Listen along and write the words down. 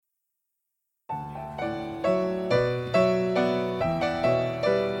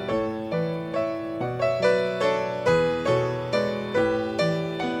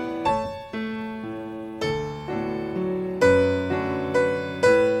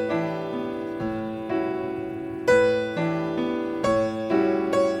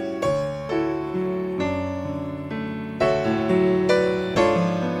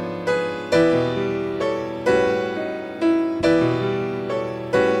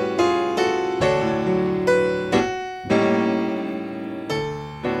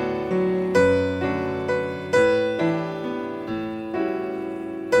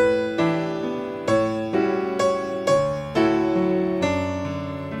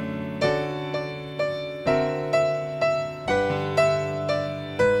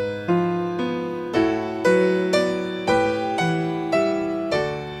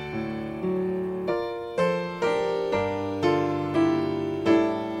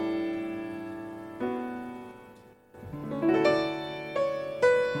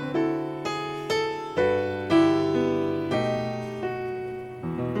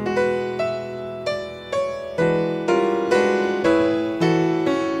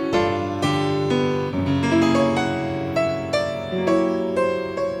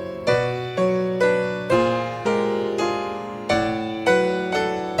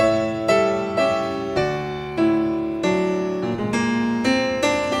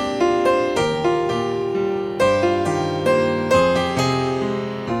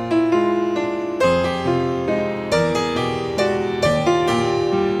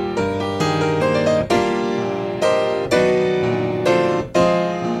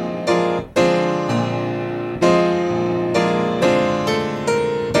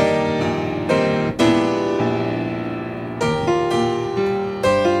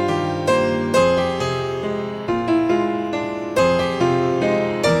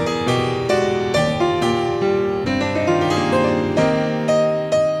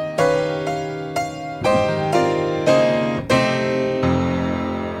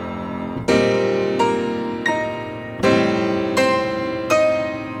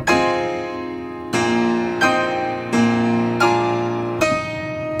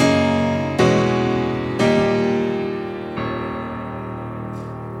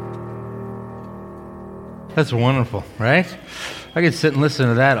That's wonderful, right? I could sit and listen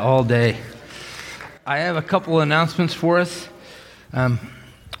to that all day. I have a couple of announcements for us.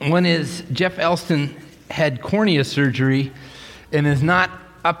 One is Jeff Elston had cornea surgery and is not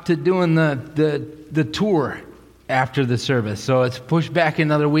up to doing the tour after the service. So it's pushed back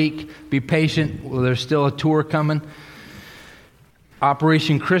another week. Be patient. Well, there's still a tour coming.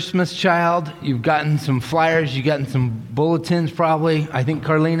 Operation Christmas Child. You've gotten some flyers. You've gotten some bulletins probably. I think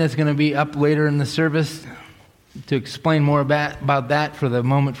Carlina's going to be up later in the service to explain more about that for the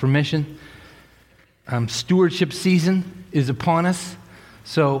Moment for Mission. Stewardship season is upon us.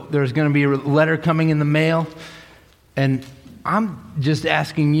 So there's going to be a letter coming in the mail. And I'm just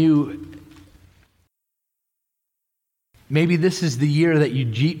asking you, maybe this is the year that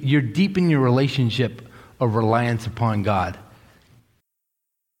you're deep in your relationship of reliance upon God.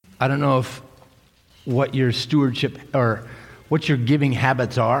 I don't know if what your stewardship or what your giving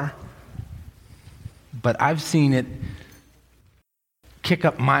habits are, but I've seen it kick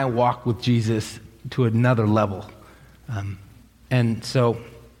up my walk with Jesus to another level. And so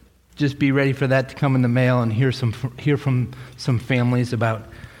just be ready for that to come in the mail and hear from some families about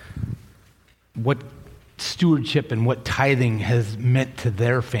what stewardship and what tithing has meant to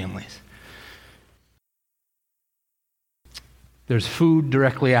their families. There's food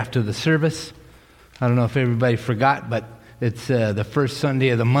directly after the service. I don't know if everybody forgot, but it's the first Sunday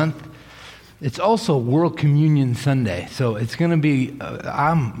of the month. It's also World Communion Sunday, so it's going to be.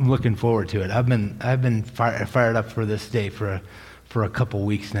 I'm looking forward to it. I've been fired up for this day for a couple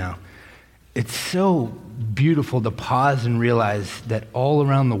weeks now. It's so beautiful to pause and realize that all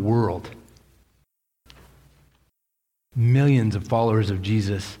around the world, millions of followers of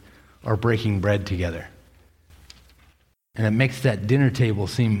Jesus are breaking bread together. And it makes that dinner table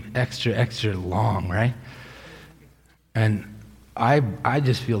seem extra, extra long, right? And I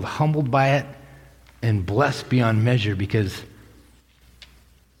just feel humbled by it and blessed beyond measure because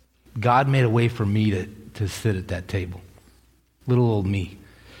God made a way for me to sit at that table. Little old me.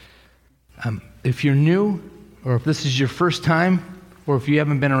 If you're new, or if this is your first time, or if you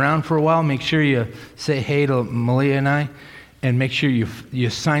haven't been around for a while, make sure you say hey to Malia and I, and make sure you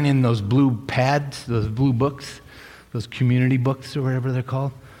sign in those blue pads, those blue books, those community books or whatever they're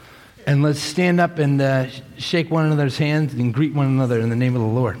called. And let's stand up and shake one another's hands and greet one another in the name of the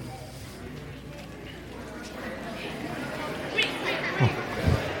Lord.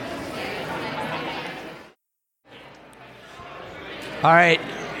 All right,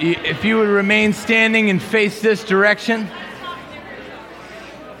 if you would remain standing and face this direction.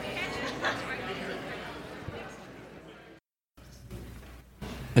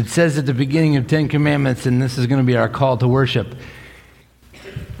 It says at the beginning of 10 Commandments, and this is going to be our call to worship,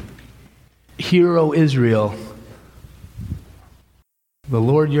 Hear, O Israel, the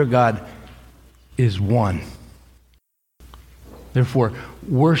Lord your God is one. Therefore,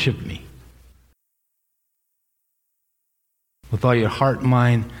 worship me with all your heart,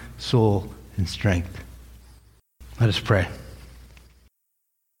 mind, soul, and strength. Let us pray.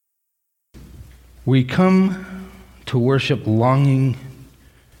 We come to worship longing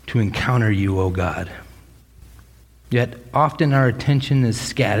to encounter you, O God. Yet often our attention is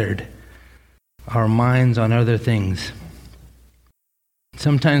scattered, our minds on other things.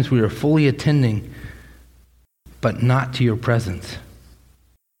 Sometimes we are fully attending, but not to your presence.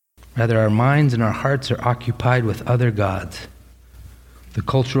 Rather, our minds and our hearts are occupied with other gods, the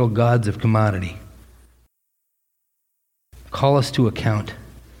cultural gods of commodity. Call us to account.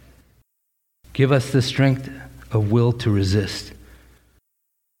 Give us the strength of will to resist.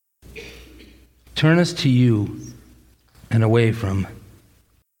 Turn us to you and away from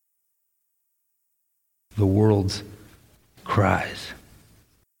the world's cries.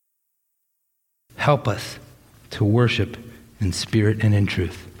 Help us to worship in spirit and in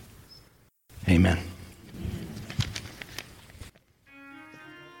truth. Amen. Amen.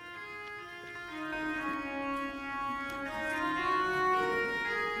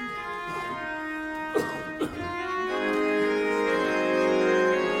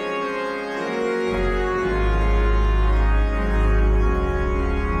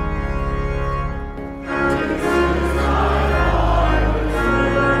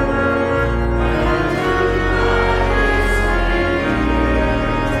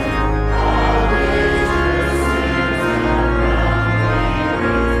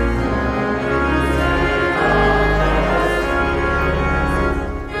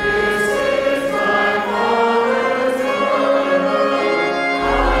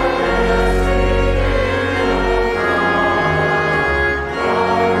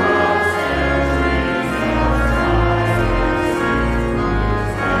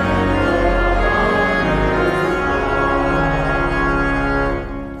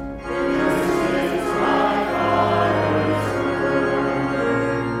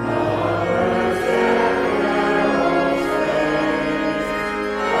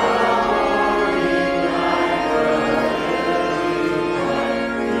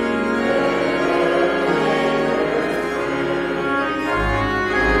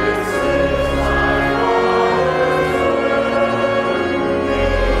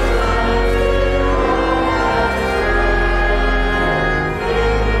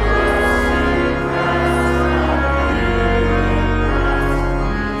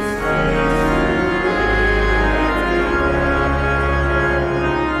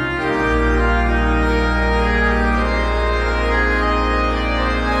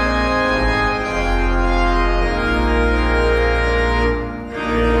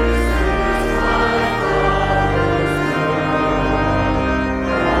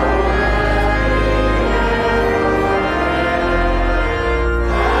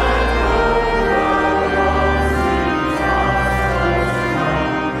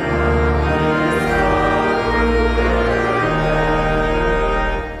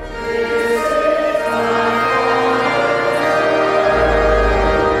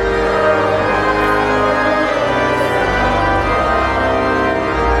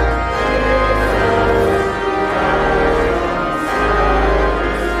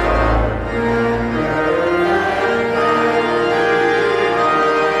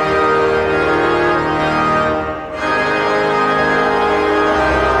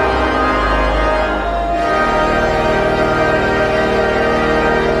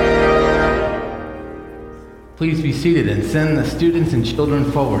 please be seated and send the students and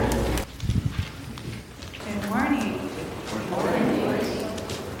children forward. Good morning.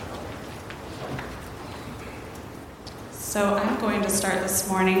 So I'm going to start this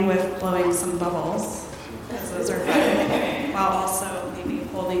morning with blowing some bubbles, because those are fun, while also maybe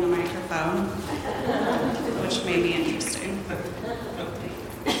holding a microphone, which may be interesting.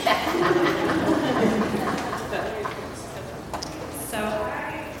 So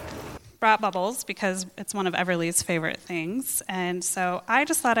I brought bubbles because it's one of Everly's favorite things, and so I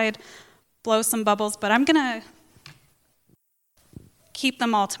just thought I'd blow some bubbles, but I'm gonna keep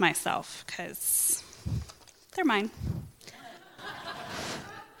them all to myself because they're mine.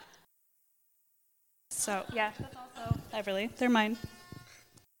 So yeah, that's also Everly. They're mine.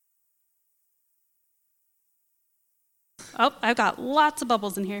 Oh, I've got lots of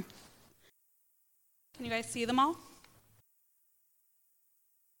bubbles in here. Can you guys see them all?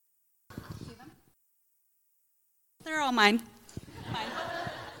 See them? They're all mine.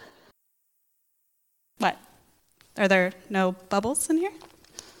 What? Are there no bubbles in here?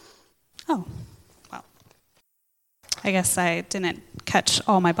 Oh, well. I guess I didn't catch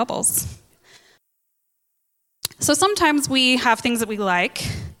all my bubbles. So sometimes we have things that we like,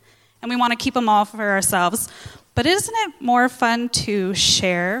 and we want to keep them all for ourselves. But isn't it more fun to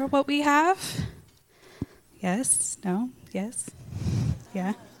share what we have? Yes? No? Yes?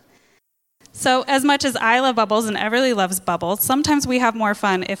 Yeah? So as much as I love bubbles and Everly loves bubbles, sometimes we have more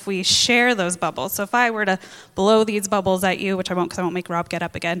fun if we share those bubbles. So if I were to blow these bubbles at you, which I won't because I won't make Rob get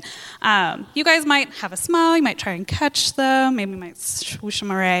up again, you guys might have a smile, you might try and catch them, maybe you might swoosh them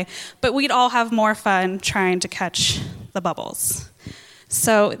away, but we'd all have more fun trying to catch the bubbles.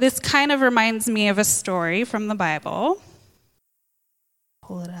 So this kind of reminds me of a story from the Bible.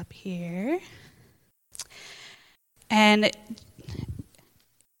 Pull it up here. And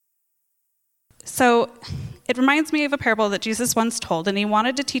so it reminds me of a parable that Jesus once told, and he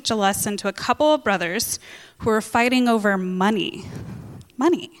wanted to teach a lesson to a couple of brothers who were fighting over money.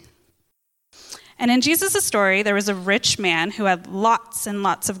 Money. And in Jesus' story, there was a rich man who had lots and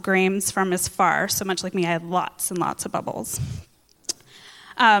lots of grains from his farm, so much like me, I had lots and lots of bubbles.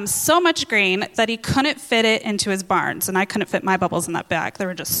 So much grain that he couldn't fit it into his barns, and I couldn't fit my bubbles in that bag. There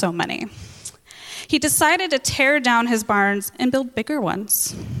were just so many. He decided to tear down his barns and build bigger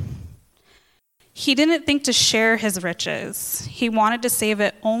ones. He didn't think to share his riches. He wanted to save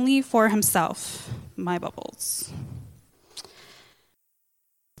it only for himself, my bubbles.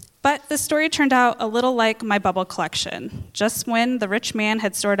 But the story turned out a little like my bubble collection. Just when the rich man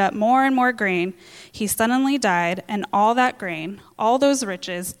had stored up more and more grain, he suddenly died, and all that grain, all those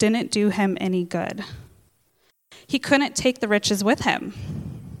riches, didn't do him any good. He couldn't take the riches with him.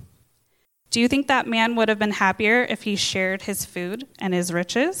 Do you think that man would have been happier if he shared his food and his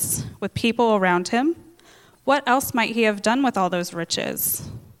riches with people around him? What else might he have done with all those riches?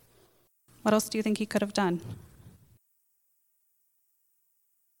 What else do you think he could have done?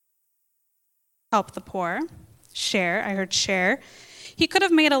 Help the poor. Share. I heard share. He could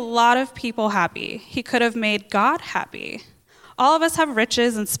have made a lot of people happy. He could have made God happy. All of us have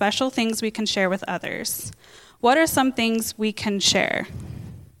riches and special things we can share with others. What are some things we can share?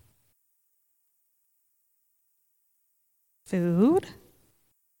 Food,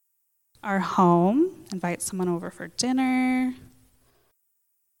 our home, invite someone over for dinner.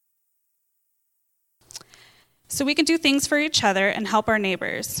 So we can do things for each other and help our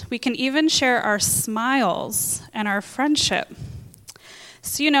neighbors. We can even share our smiles and our friendship.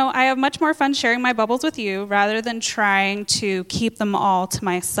 So, I have much more fun sharing my bubbles with you rather than trying to keep them all to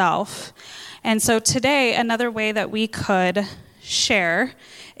myself. And so today, another way that we could share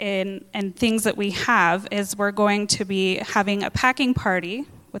and things that we have is we're going to be having a packing party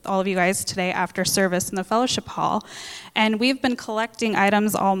with all of you guys today after service in the fellowship hall. And we've been collecting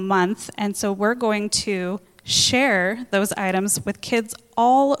items all month, and so we're going to share those items with kids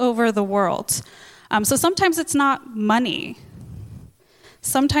all over the world. So sometimes it's not money.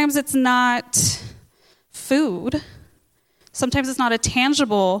 Sometimes it's not food. Sometimes it's not a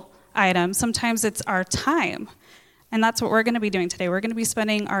tangible item. Sometimes it's our time. And that's what we're going to be doing today. We're going to be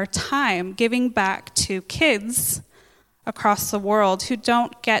spending our time giving back to kids across the world who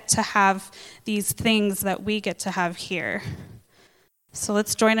don't get to have these things that we get to have here. So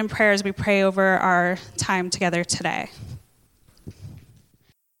let's join in prayer as we pray over our time together today.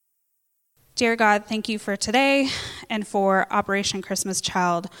 Dear God, thank you for today and for Operation Christmas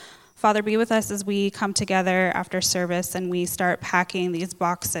Child. Father, be with us as we come together after service and we start packing these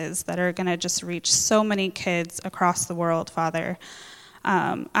boxes that are going to just reach so many kids across the world, Father.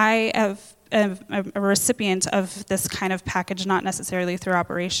 I have a recipient of this kind of package, not necessarily through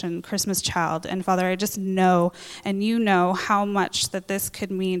Operation Christmas Child. And Father, I just know, and you know, how much that this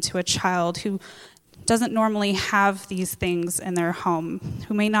could mean to a child who doesn't normally have these things in their home,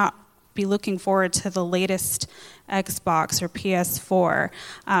 who may not be looking forward to the latest Xbox or PS4,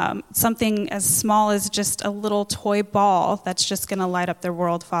 something as small as just a little toy ball that's just going to light up their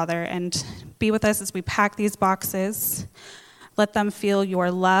world, Father. And be with us as we pack these boxes. Let them feel your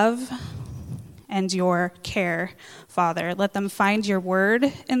love and your care, Father. Let them find your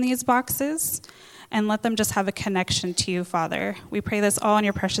word in these boxes, and let them just have a connection to you, Father. We pray this all in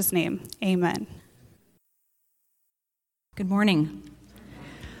your precious name. Amen. Good morning.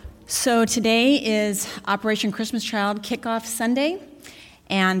 So today is Operation Christmas Child Kickoff Sunday,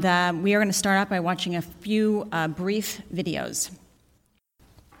 and we are going to start out by watching a few brief videos.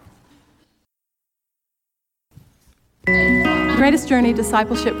 Greatest Journey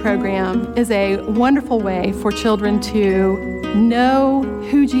Discipleship Program is a wonderful way for children to know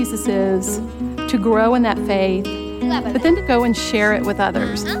who Jesus is, to grow in that faith, but then to go and share it with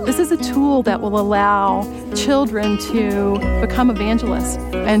others. This is a tool that will allow children to become evangelists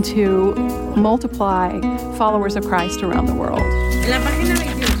and to multiply followers of Christ around the world.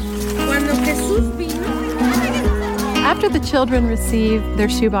 After the children receive their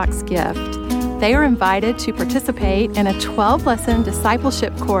shoebox gift, they are invited to participate in a 12-lesson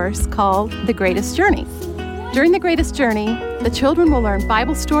discipleship course called The Greatest Journey. During The Greatest Journey, the children will learn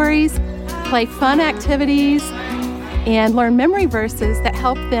Bible stories, play fun activities, and learn memory verses that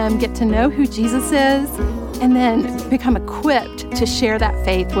help them get to know who Jesus is and then become equipped to share that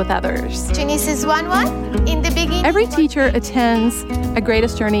faith with others. Genesis 1:1, in the beginning. Every teacher attends a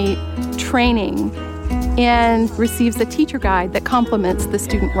Greatest Journey training and receives a teacher guide that complements the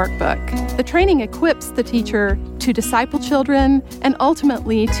student workbook. The training equips the teacher to disciple children and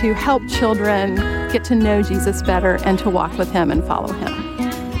ultimately to help children get to know Jesus better and to walk with him and follow him.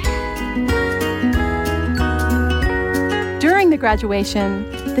 During the graduation,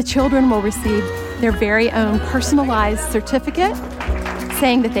 the children will receive their very own personalized certificate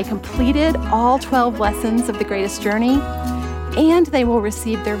saying that they completed all 12 lessons of The Greatest Journey, and they will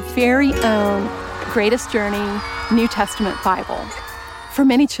receive their very own Greatest Journey New Testament Bible. For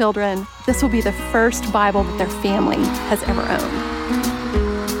many children, this will be the first Bible that their family has ever owned.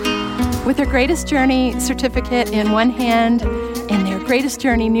 With their Greatest Journey certificate in one hand and their Greatest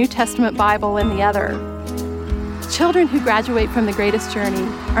Journey New Testament Bible in the other, children who graduate from The Greatest Journey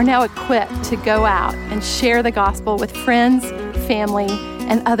are now equipped to go out and share the gospel with friends, family,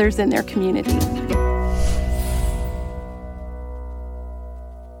 and others in their community.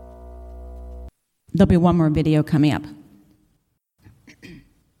 There'll be one more video coming up.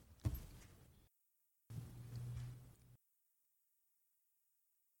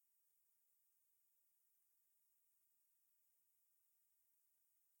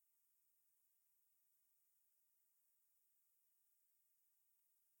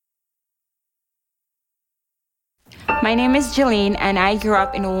 My name is Jeline, and I grew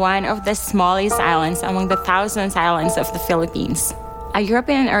up in one of the smallest islands among the thousands islands of the Philippines. I grew up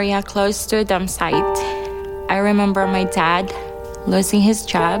in an area close to a dump site. I remember my dad losing his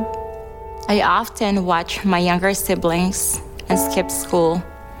job. I often watched my younger siblings and skip school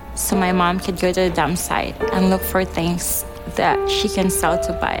so my mom could go to the dump site and look for things that she can sell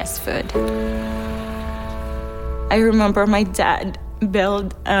to buy us food. I remember my dad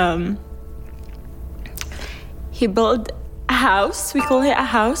built a house. We call it a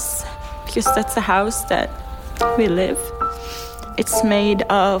house because that's the house that we live. It's made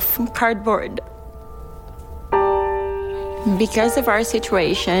of cardboard. Because of our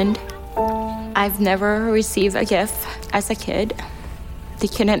situation, I've never received a gift as a kid. They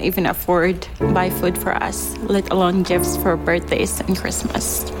couldn't even afford to buy food for us, let alone gifts for birthdays and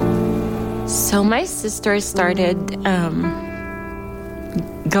Christmas. So my sister started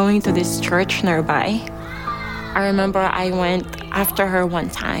going to this church nearby. I remember I went after her one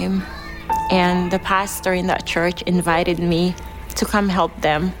time, and the pastor in that church invited me to come help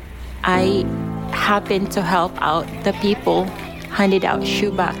them. I happened to help out the people, handed out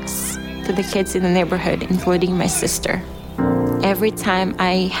shoebox to the kids in the neighborhood, including my sister. Every time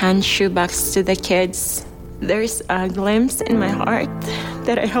I hand shoebox to the kids, there's a glimpse in my heart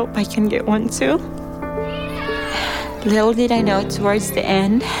that I hope I can get one too. Little did I know, towards the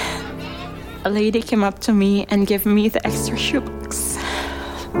end, a lady came up to me and gave me the extra shoebox.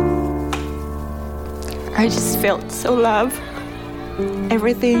 I just felt so loved.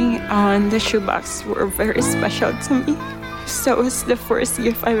 Everything on the shoebox were very special to me. So it was the first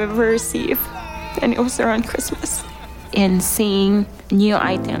gift I've ever received, and it was around Christmas. And seeing new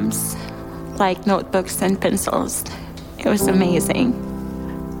items like notebooks and pencils. It was amazing.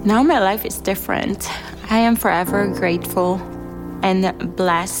 Now my life is different. I am forever grateful and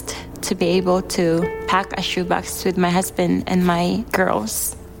blessed to be able to pack a shoebox with my husband and my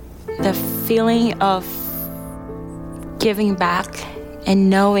girls. The feeling of giving back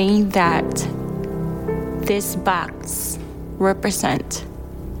and knowing that this box represents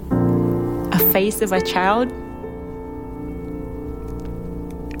a face of a child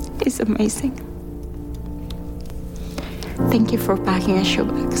is amazing. Thank you for packing a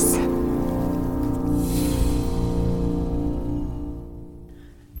shoebox.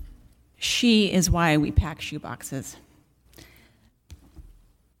 She is why we pack shoeboxes.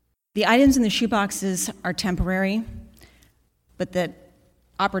 The items in the shoeboxes are temporary, but the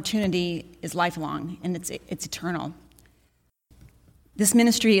opportunity is lifelong, and it's eternal. This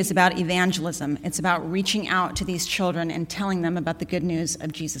ministry is about evangelism. It's about reaching out to these children and telling them about the good news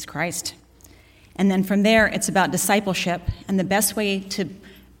of Jesus Christ. And then from there, it's about discipleship, and the best way to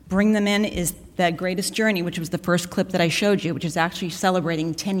bring them in is the Greatest Journey, which was the first clip that I showed you, which is actually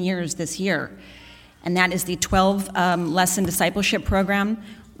celebrating 10 years this year. And that is the 12-lesson discipleship program.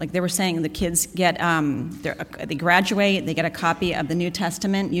 Like they were saying, the kids get, they graduate, they get a copy of the New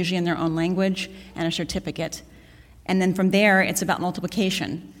Testament, usually in their own language, and a certificate. And then from there, it's about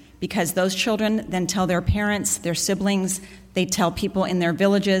multiplication, because those children then tell their parents, their siblings, they tell people in their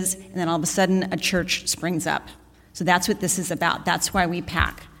villages, and then all of a sudden a church springs up. So that's what this is about. That's why we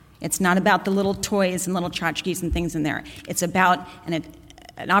pack. It's not about the little toys and little tchotchkes and things in there. It's about an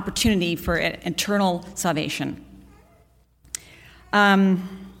opportunity for eternal salvation.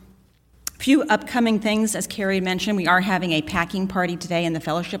 Few upcoming things, as Carrie mentioned. We are having a packing party today in the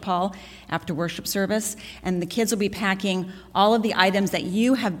fellowship hall after worship service, and the kids will be packing all of the items that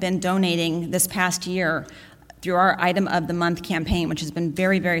you have been donating this past year through our Item of the Month campaign, which has been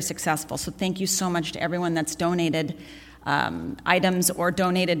very, very successful. So thank you so much to everyone that's donated items or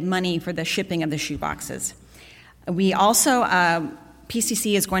donated money for the shipping of the shoeboxes. We also,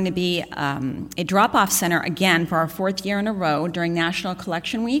 PCC is going to be a drop-off center again for our 4th year in a row during National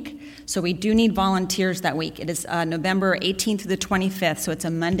Collection Week. So we do need volunteers that week. It is November 18th to the 25th, so it's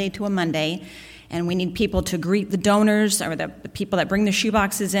a Monday to a Monday. And we need people to greet the donors or the people that bring the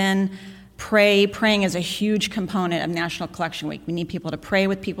shoeboxes in, pray. Praying is a huge component of National Collection Week. We need people to pray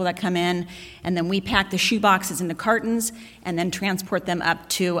with people that come in, and then we pack the shoeboxes into cartons and then transport them up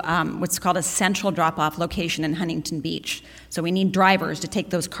to what's called a central drop-off location in Huntington Beach. So we need drivers to take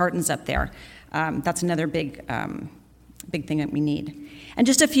those cartons up there. That's another big thing that we need. And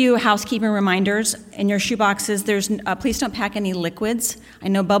just a few housekeeping reminders. In your shoeboxes, please don't pack any liquids. I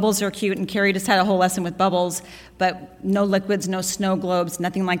know bubbles are cute, and Carrie just had a whole lesson with bubbles, but no liquids, no snow globes,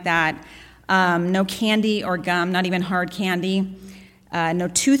 nothing like that. No candy or gum, not even hard candy. No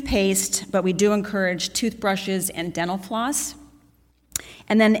toothpaste, but we do encourage toothbrushes and dental floss.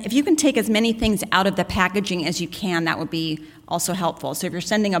 And then if you can take as many things out of the packaging as you can, that would be also helpful. So if you're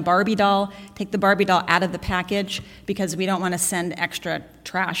sending a Barbie doll, take the Barbie doll out of the package, because we don't want to send extra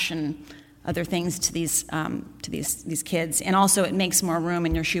trash and other things to these kids. And also it makes more room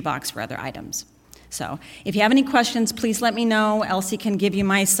in your shoebox for other items. So if you have any questions, please let me know. Elsie can give you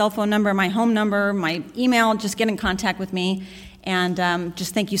my cell phone number, my home number, my email. Just get in contact with me. And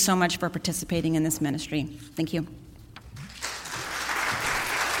just thank you so much for participating in this ministry. Thank you.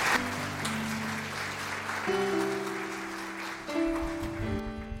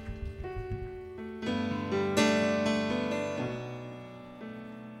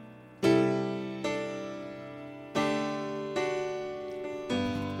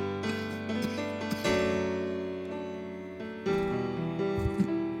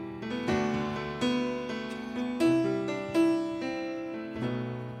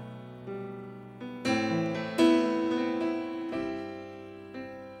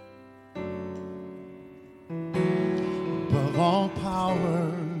 All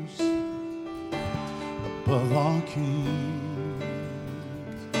powers, above all kings,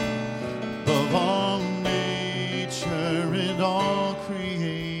 above all nature and all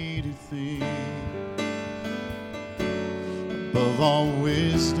created things, above all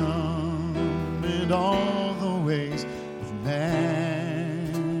wisdom and all the ways of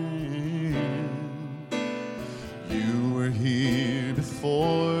man. You were here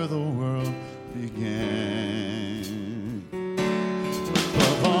before the world began.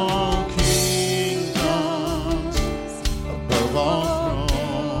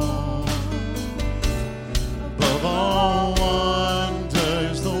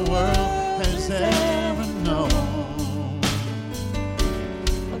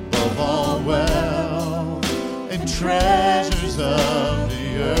 Treasures of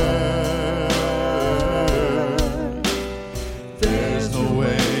the earth,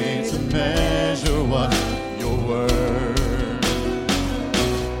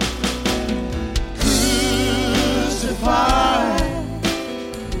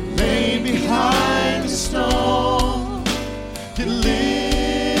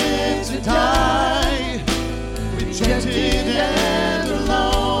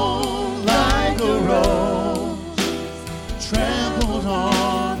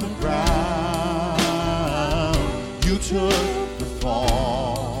 took the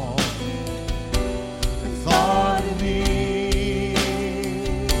fall and thought of me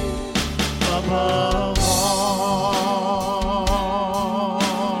above all,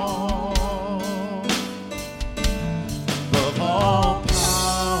 above all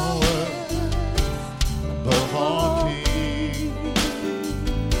power, above all king,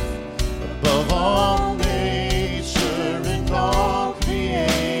 above all nature and all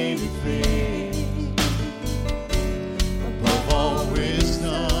created things, above all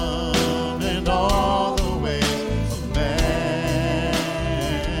wisdom and all the ways of man.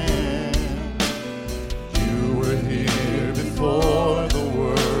 You were here before the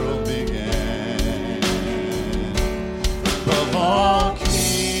world began. Above all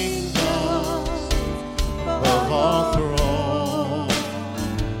kingdoms, above all thrones,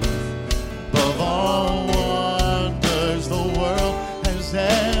 above all wonders the world has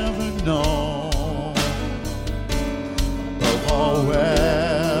ever known, above all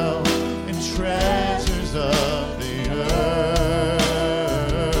wealth and treasures of the earth,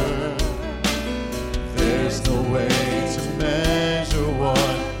 there's no way to measure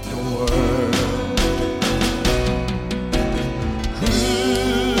what you're worth.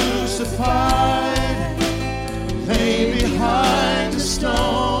 Crucified, lay behind a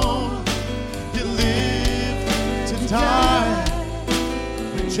stone, you lived to die,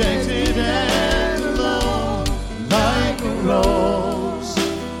 rejected and alone, like a rose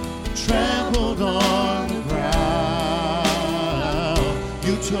trampled on the ground.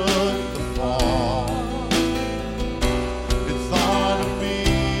 You took the fall and thought of me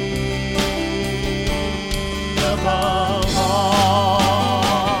above all.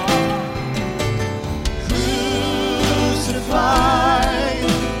 Crucified,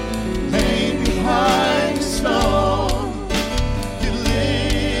 laid behind a stone, you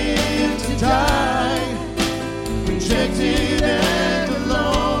lived to die, rejected and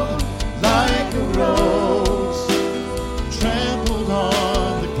alone, like a rose trampled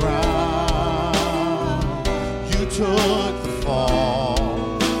on the ground. You took the fall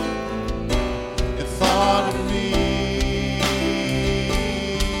and thought of me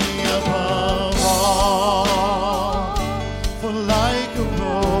above all. For like a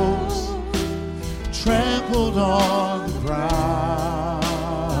rose trampled on the ground,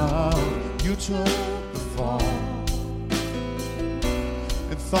 you took the fall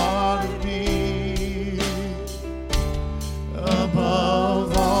and thought of me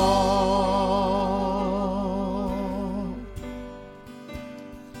above all.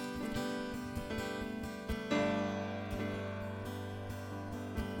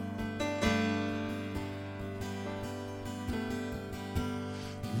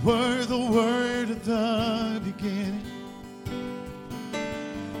 Were the word at the beginning,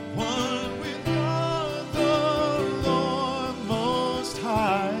 one with God the Lord Most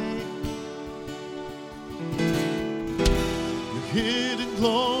High. Your hidden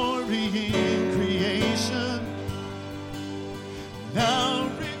glory in creation, now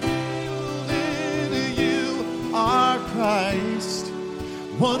revealed in you are Christ.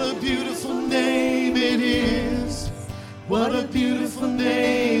 What a beautiful name it is. What a beautiful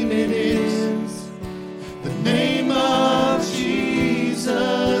name it is. The name of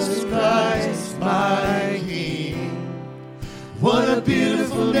Jesus Christ, my King. What a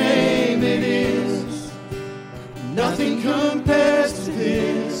beautiful name it is. Nothing compares to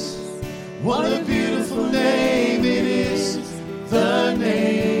this. What a beautiful name it is. The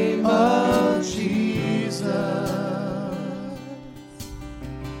name of Jesus.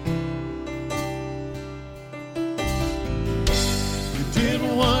 You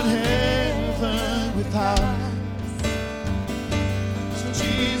didn't want heaven without. So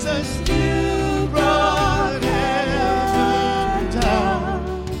Jesus, you brought heaven down.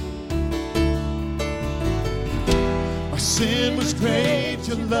 My sin was great,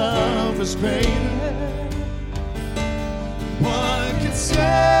 your love was greater. What can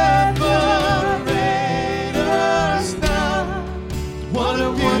separate us now? What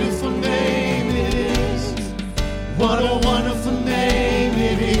a wonderful name it is. What a wonderful name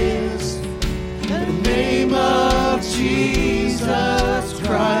it is. The name of Jesus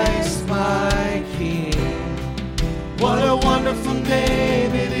Christ, my King. What a wonderful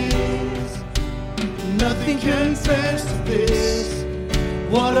name it is. Nothing compares to this.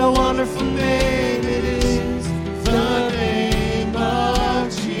 What a wonderful name it is. The name of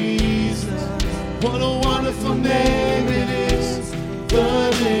Jesus. What a wonderful name it is.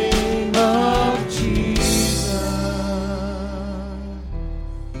 The name of Jesus.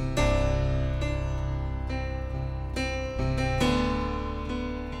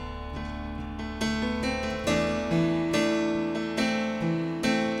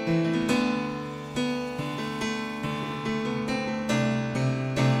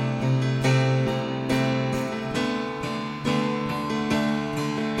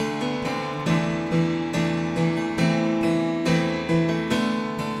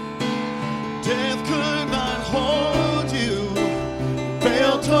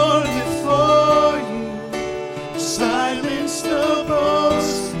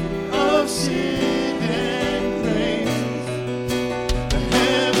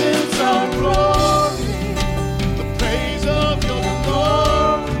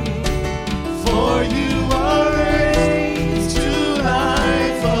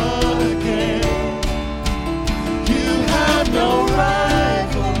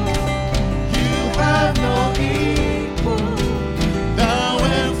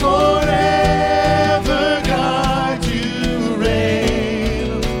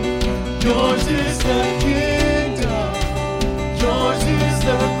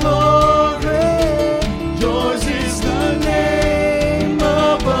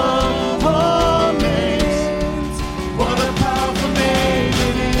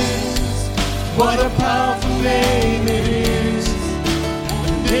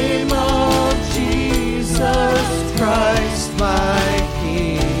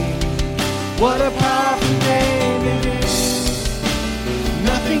 What a powerful name it is.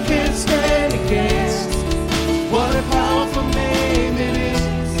 Nothing can stand against. What a powerful name it is.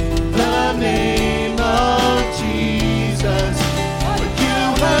 The name of Jesus. You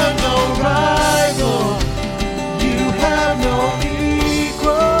have no rival. You have no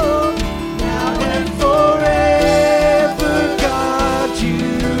equal. Now and forever, God, you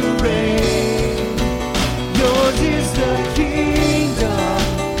reign. Yours is the kingdom.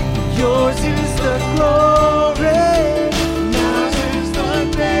 Yours is the glory. Now is the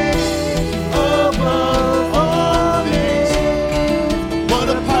name above all names. What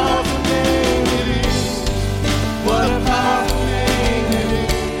a powerful name it is. What a powerful name it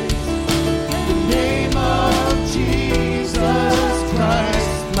is. The name of Jesus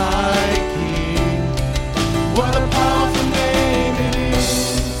Christ, my King. What a powerful name it is.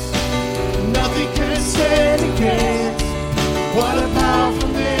 Nothing can stand against. What a powerful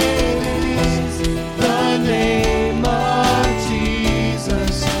name it is. The name of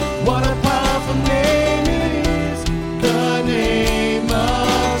Jesus. What a powerful name it is. The name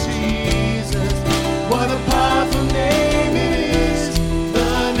of Jesus. What a powerful name it is.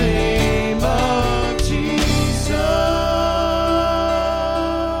 The name of Jesus.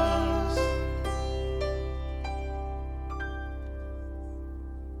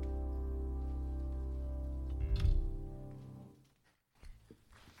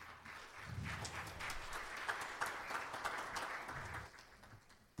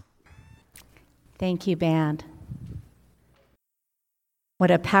 Thank you, band. What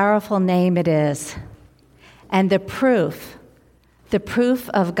a powerful name it is. And the proof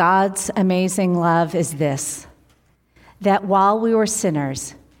of God's amazing love is this, that while we were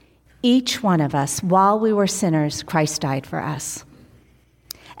sinners, each one of us, while we were sinners, Christ died for us.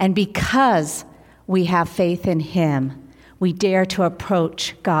 And because we have faith in him, we dare to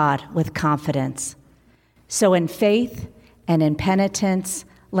approach God with confidence. So in faith and in penitence,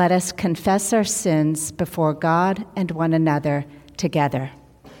 let us confess our sins before God and one another together.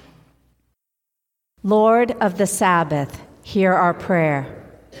 Lord of the Sabbath, hear our prayer.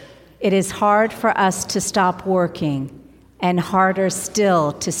 It is hard for us to stop working and harder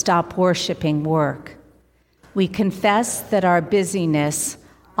still to stop worshiping work. We confess that our busyness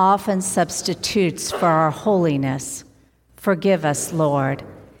often substitutes for our holiness. Forgive us, Lord,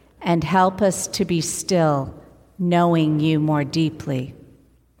 and help us to be still, knowing you more deeply.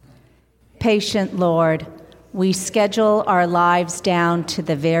 Patient Lord, we schedule our lives down to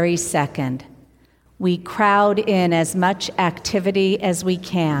the very second. We crowd in as much activity as we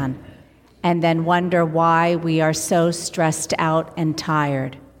can, and then wonder why we are so stressed out and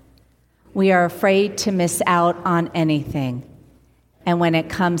tired. We are afraid to miss out on anything, and when it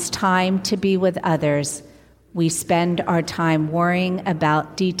comes time to be with others, we spend our time worrying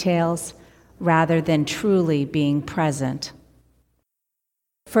about details rather than truly being present.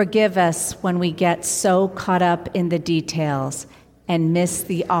 Forgive us when we get so caught up in the details and miss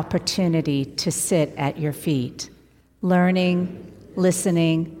the opportunity to sit at your feet, learning,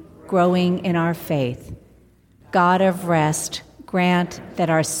 listening, growing in our faith. God of rest, grant that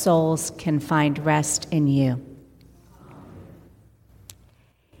our souls can find rest in you.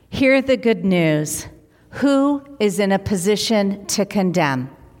 Hear the good news. Who is in a position to condemn?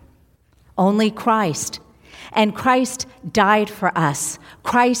 Only Christ. And Christ died for us.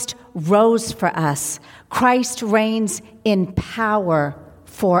 Christ rose for us. Christ reigns in power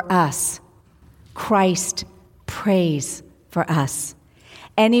for us. Christ prays for us.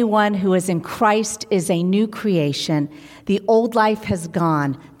 Anyone who is in Christ is a new creation. The old life has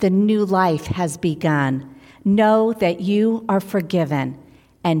gone. The new life has begun. Know that you are forgiven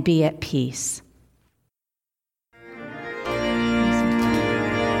and be at peace.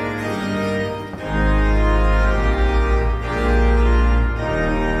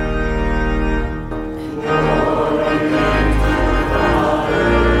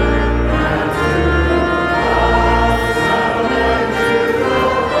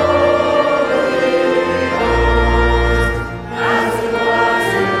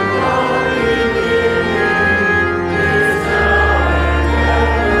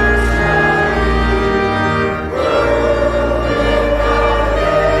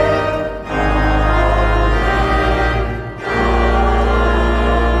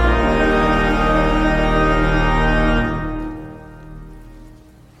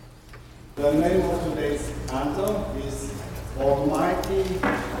 The name of today's anthem is Almighty,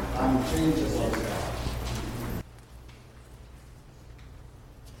 Unchangeable God.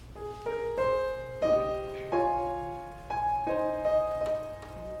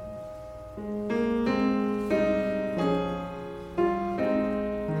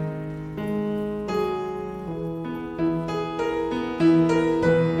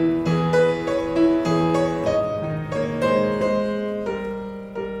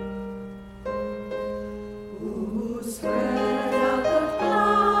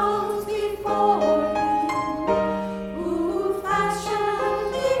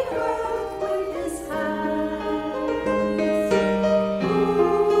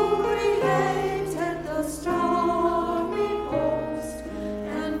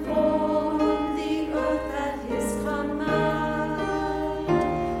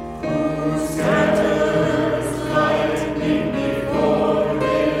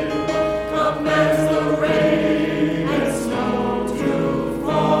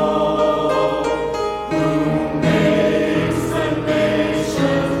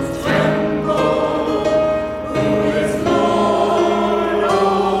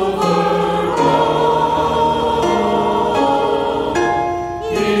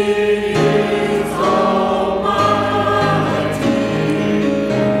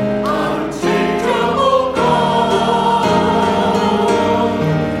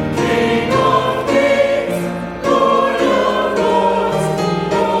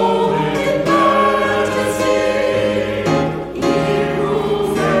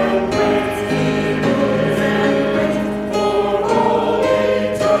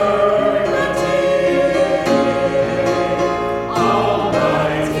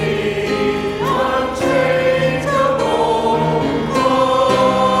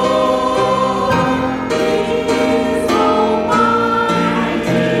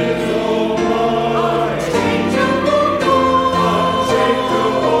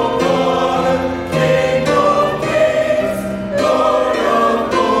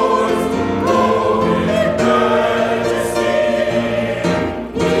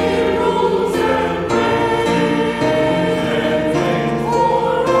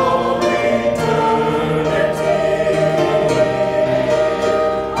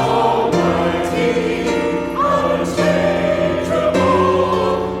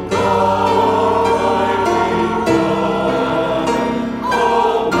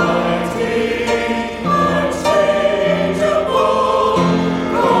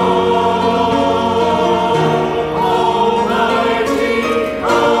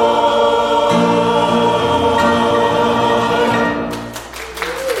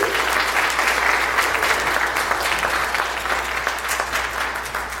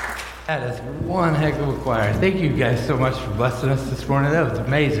 That is one heck of a choir. Thank you guys so much for blessing us this morning. That was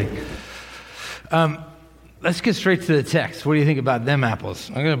amazing. Let's get straight to the text. What do you think about them apples?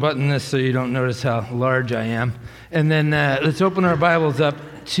 I'm going to button this so you don't notice how large I am. And then let's open our Bibles up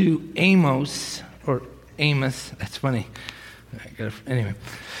to Amos, or Amos. That's funny. Anyway,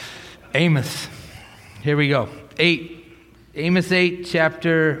 Amos. Here we go. Amos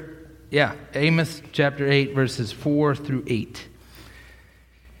chapter 8, verses 4 through 8.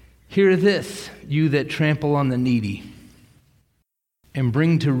 Hear this, you that trample on the needy, and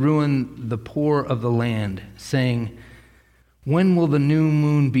bring to ruin the poor of the land, saying, when will the new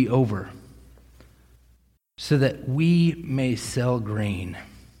moon be over, so that we may sell grain,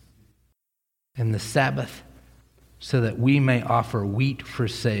 and the Sabbath, so that we may offer wheat for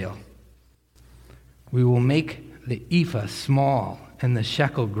sale? We will make the ephah small and the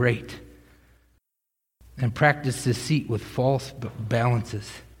shekel great, and practice deceit with false balances,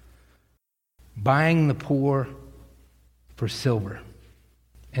 buying the poor for silver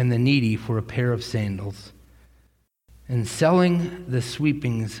and the needy for a pair of sandals, and selling the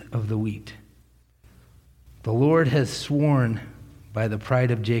sweepings of the wheat. The Lord has sworn by the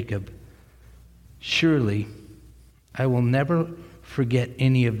pride of Jacob, surely I will never forget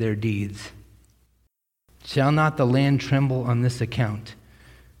any of their deeds. Shall not the land tremble on this account,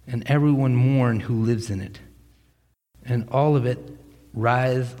 and everyone mourn who lives in it, and all of it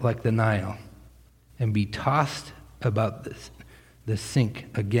rise like the Nile, and be tossed about the sink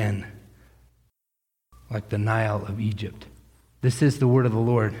again, like the Nile of Egypt? This is the word of the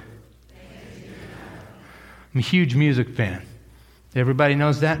Lord. I'm a huge music fan. Everybody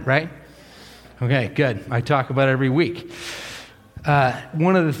knows that, right? Okay, good. I talk about it every week.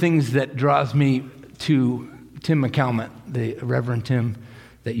 One of the things that draws me to Tim McCalmont, the Reverend Tim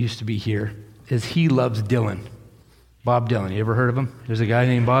that used to be here, is he loves Dylan. Bob Dylan. You ever heard of him? There's a guy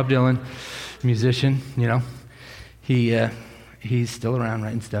named Bob Dylan, musician, you know. He's still around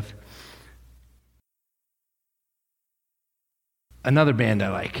writing stuff. Another band I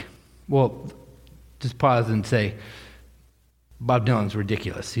like. Well, just pause and say, Bob Dylan's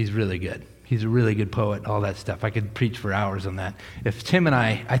ridiculous. He's really good. He's a really good poet, all that stuff. I could preach for hours on that. If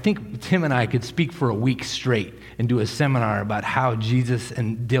I think Tim and I could speak for a week straight and do a seminar about how Jesus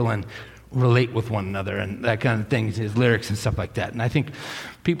and Dylan relate with one another and that kind of thing, his lyrics and stuff like that. And I think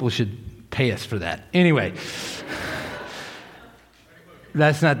people should pay us for that. Anyway,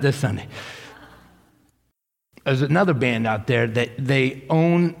 that's not this Sunday. There's another band out there that they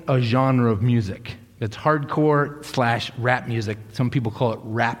own a genre of music. It's hardcore/rap music. Some people call it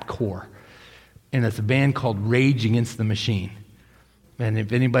rapcore. And it's a band called Rage Against the Machine. And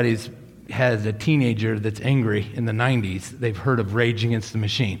if anybody's has a teenager that's angry in the 90s, they've heard of Rage Against the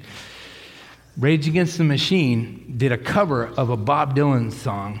Machine. Rage Against the Machine did a cover of a Bob Dylan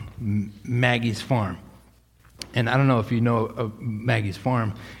song, Maggie's Farm. And I don't know if you know of Maggie's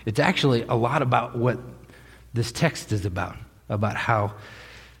Farm. It's actually a lot about what this text is about how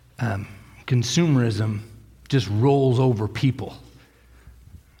consumerism just rolls over people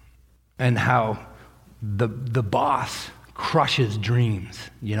and how the boss crushes dreams,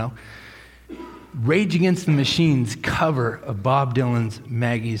 you know? Rage Against the Machine's cover of Bob Dylan's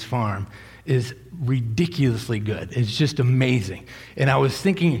Maggie's Farm is ridiculously good. It's just amazing. And I was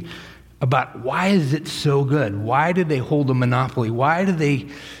thinking about why is it so good? Why do they hold a monopoly? Why do they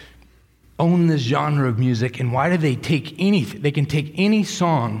own this genre of music? And why do they take anything? They can take any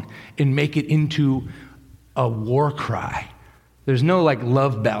song and make it into a war cry. There's no like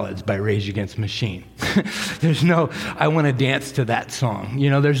love ballads by Rage Against the Machine. There's no, I want to dance to that song.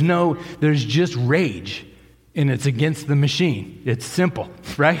 You know, there's just rage, and it's against the machine. It's simple,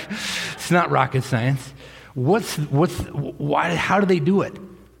 right? It's not rocket science. How do they do it?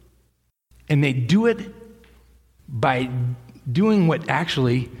 And they do it by doing what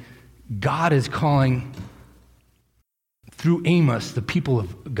actually God is calling through Amos the people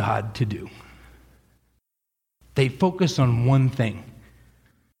of God to do. They focus on one thing.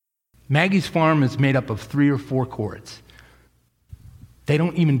 Maggie's Farm is made up of 3 or 4 chords. They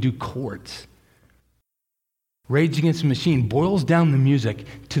don't even do chords. Rage Against the Machine boils down the music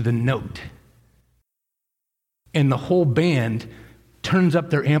to the note. And the whole band turns up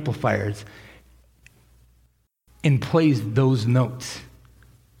their amplifiers and plays those notes.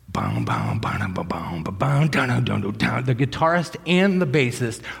 The guitarist and the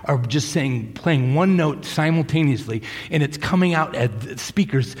bassist are just playing one note simultaneously, and it's coming out at the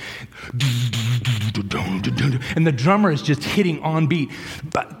speakers. And the drummer is just hitting on beat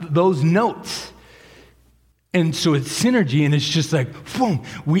those notes. And so it's synergy, and it's just like, boom,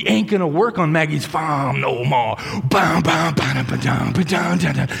 we ain't gonna work on Maggie's Farm no more.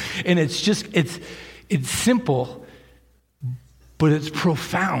 And it's simple, but it's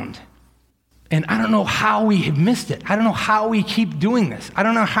profound. And I don't know how we have missed it. I don't know how we keep doing this. I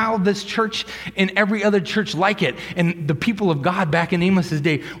don't know how this church and every other church like it and the people of God back in Amos's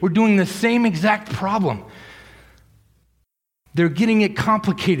day were doing the same exact problem. They're getting it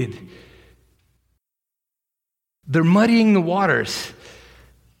complicated. They're muddying the waters.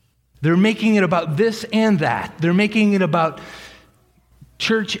 They're making it about this and that. They're making it about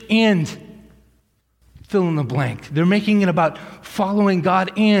church and fill in the blank. They're making it about following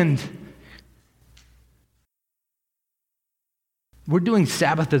God, and we're doing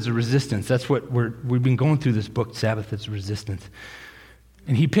Sabbath as a resistance. That's what we've been going through this book, Sabbath as a Resistance.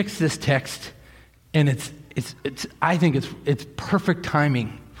 And he picks this text, and I think it's perfect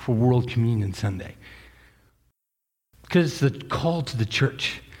timing for World Communion Sunday. Because it's the call to the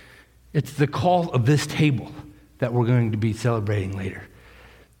church. It's the call of this table that we're going to be celebrating later.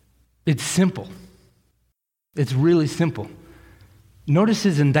 It's simple. It's really simple. Notice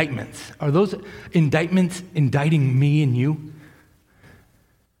his indictments. Are those indictments indicting me and you?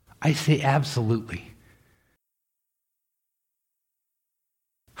 I say absolutely.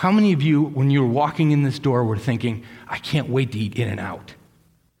 How many of you, when you were walking in this door, were thinking, I can't wait to eat In-N-Out?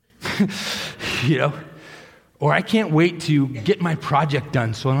 You know? Or I can't wait to get my project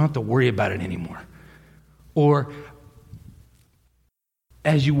done so I don't have to worry about it anymore. Or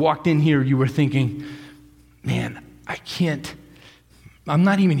as you walked in here, you were thinking, man, I'm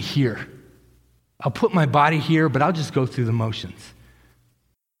not even here. I'll put my body here, but I'll just go through the motions.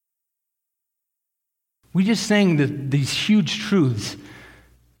 We just sang these huge truths.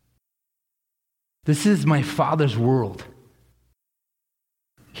 This is my Father's world.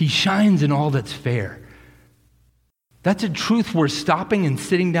 He shines in all that's fair. That's a truth worth stopping and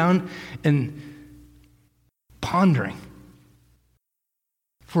sitting down and pondering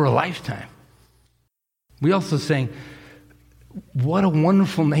for a lifetime. We also sang, what a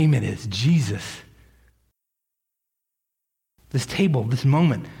wonderful name it is, Jesus. This table, this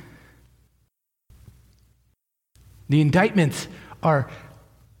moment. The indictments are,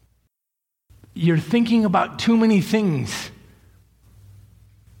 you're thinking about too many things.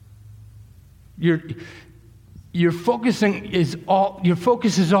 your focus is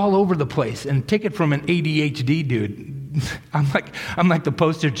all over the place. And take it from an ADHD dude. I'm like the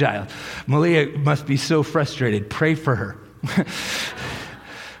poster child. Malia must be so frustrated. Pray for her.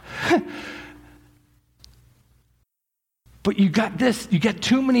 But you got this. You got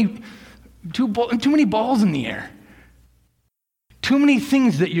too many balls in the air. Too many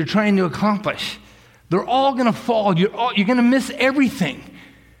things that you're trying to accomplish. They're all going to fall. You're going to miss everything.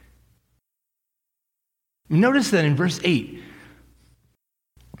 Notice that in verse 8,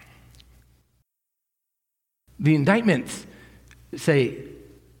 the indictments say,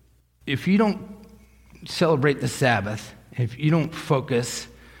 if you don't celebrate the Sabbath, if you don't focus,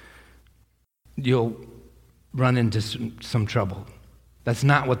 you'll run into some trouble. That's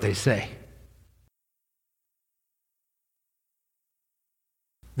not what they say.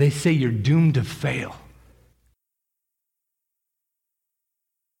 They say you're doomed to fail.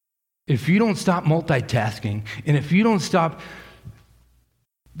 If you don't stop multitasking, and if you don't stop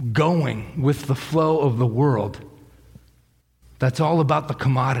going with the flow of the world, that's all about the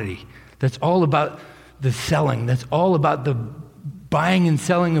commodity. That's all about the selling. That's all about the buying and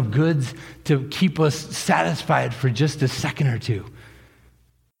selling of goods to keep us satisfied for just a second or two.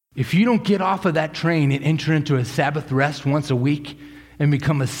 If you don't get off of that train and enter into a Sabbath rest once a week and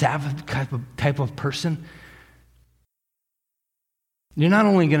become a Sabbath type of person, you're not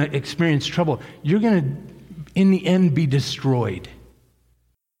only going to experience trouble, you're going to, in the end, be destroyed.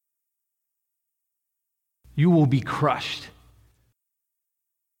 You will be crushed.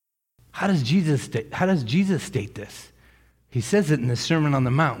 How does Jesus state this? He says it in the Sermon on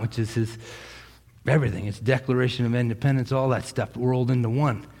the Mount, which is his everything. It's Declaration of Independence, all that stuff rolled into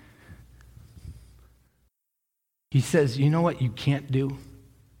one. He says, you know what you can't do?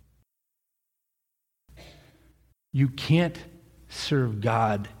 You can't serve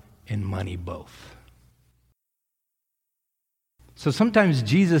God and money both. So sometimes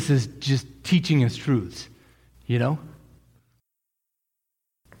Jesus is just teaching us truths, you know?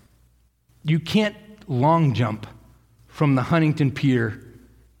 You can't long jump from the Huntington Pier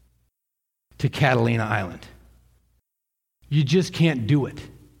to Catalina Island. You just can't do it.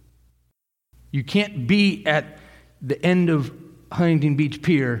 You can't be at the end of Huntington Beach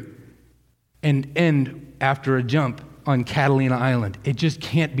Pier and end after a jump on Catalina Island. It just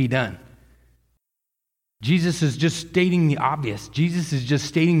can't be done. Jesus is just stating the obvious. Jesus is just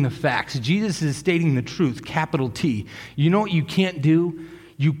stating the facts. Jesus is stating the truth, capital T. You know what you can't do?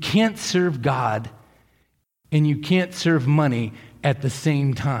 You can't serve God and you can't serve money at the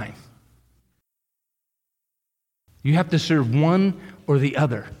same time. You have to serve one or the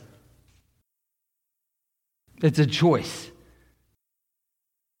other. It's a choice.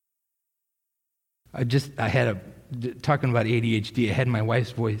 Talking about ADHD, I had my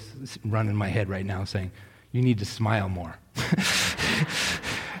wife's voice run in my head right now saying, you need to smile more.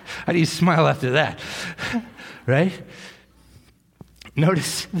 How do you smile after that? Right?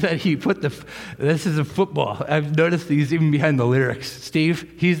 Notice that he put this is a football. I've noticed these even behind the lyrics.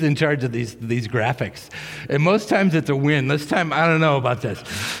 Steve, he's in charge of these graphics. And most times it's a win. This time, I don't know about this.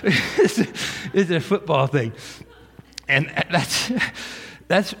 It's a football thing. And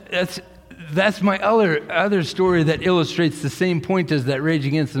that's my other story that illustrates the same point as that Rage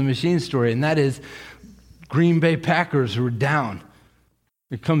Against the Machine story, and that is Green Bay Packers were down.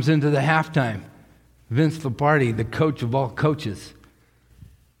 It comes into the halftime. Vince Lombardi, the coach of all coaches,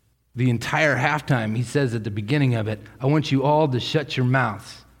 the entire halftime, he says at the beginning of it, I want you all to shut your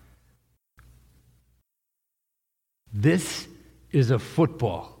mouths. This is a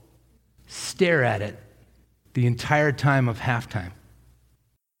football. Stare at it the entire time of halftime.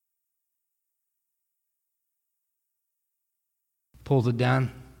 Pulls it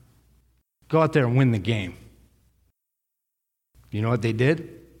down. Go out there and win the game. You know what they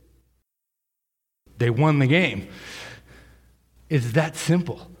did? They won the game. It's that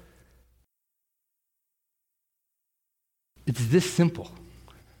simple. It's this simple.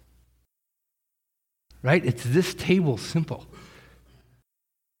 Right? It's this table simple.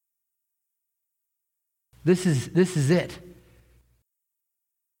 This is it.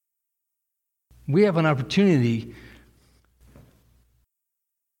 We have an opportunity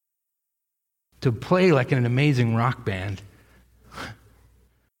to play like an amazing rock band,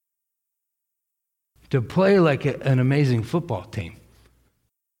 to play like an amazing football team.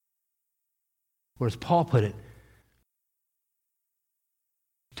 Or as Paul put it,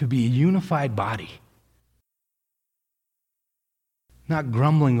 to be a unified body, not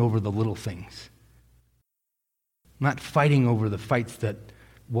grumbling over the little things, not fighting over the fights that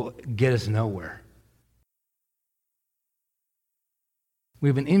will get us nowhere. We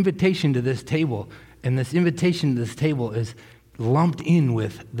have an invitation to this table And this invitation to this table is lumped in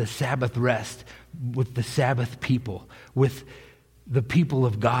with the Sabbath rest, with the Sabbath people, with the people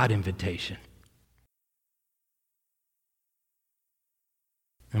of God invitation.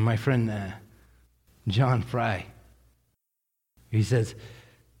 And my friend John Fry, he says,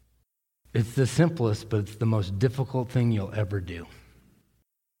 it's the simplest, but it's the most difficult thing you'll ever do.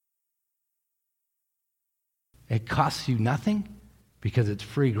 It costs you nothing because it's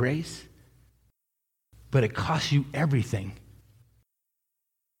free grace, but it costs you everything.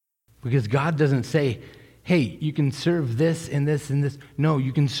 Because God doesn't say, hey, you can serve this and this and this. No,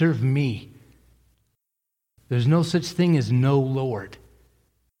 you can serve me. There's no such thing as no Lord.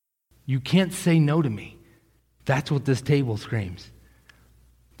 You can't say no to me. That's what this table screams.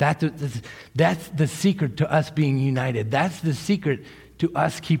 That's the secret to us being united. That's the secret to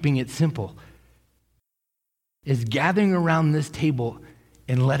us keeping it simple. Is gathering around this table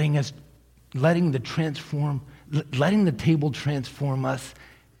and letting the table transform us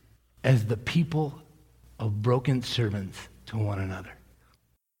as the people of broken servants to one another.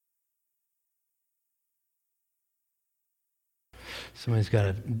 Somebody's got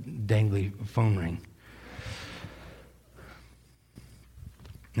a dangly phone ring.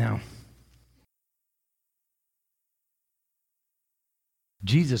 Now,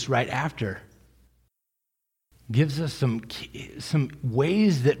 Jesus, right after, gives us some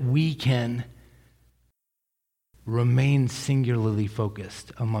ways that we can remain singularly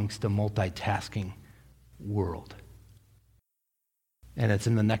focused amongst a multitasking world. And it's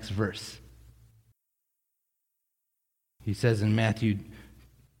in the next verse. He says in Matthew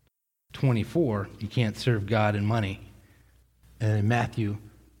 24, you can't serve God and money. And in Matthew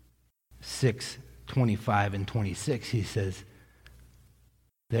 6, 25 and 26, he says,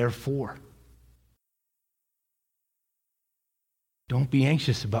 therefore, don't be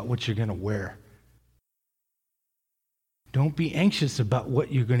anxious about what you're going to wear. Don't be anxious about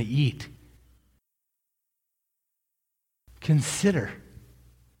what you're going to eat. Consider.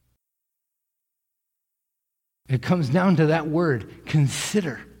 It comes down to that word,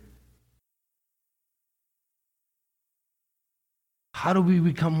 consider. How do we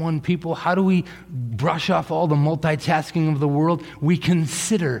become one people? How do we brush off all the multitasking of the world? We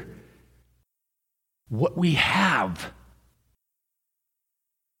consider what we have,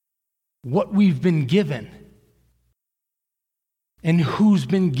 what we've been given, and who's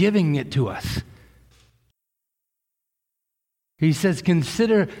been giving it to us. He says,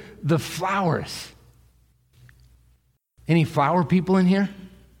 consider the flowers. Any flower people in here?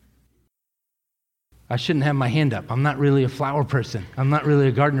 I shouldn't have my hand up. I'm not really a flower person. I'm not really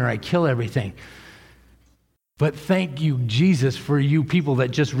a gardener. I kill everything. But thank you, Jesus, for you people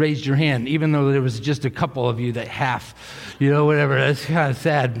that just raised your hand, even though there was just a couple of you that half, whatever. That's kind of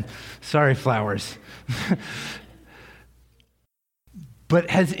sad. Sorry, flowers. But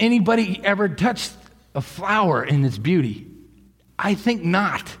has anybody ever touched a flower in its beauty? I think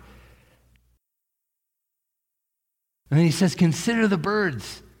not. And then he says, consider the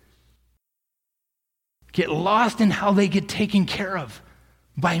birds. Get lost in how they get taken care of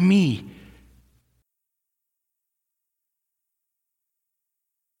by me.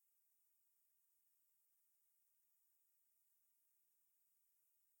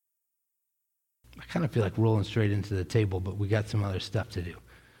 I kind of feel like rolling straight into the table, but we got some other stuff to do.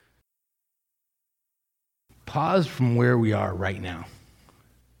 Pause from where we are right now.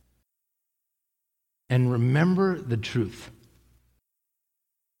 And remember the truth.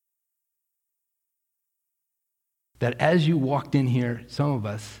 That as you walked in here, some of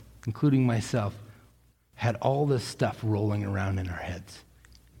us, including myself, had all this stuff rolling around in our heads.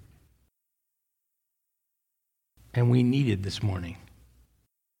 And we needed this morning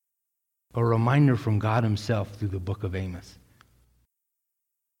a reminder from God himself through the book of Amos.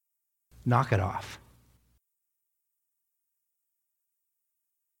 Knock it off.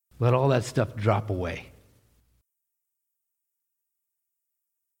 Let all that stuff drop away.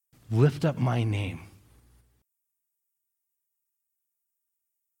 Lift up my name.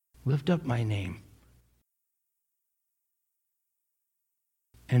 Lift up my name.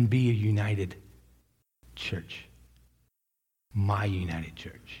 And be a united church. My united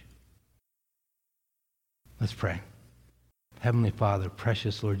church. Let's pray. Heavenly Father,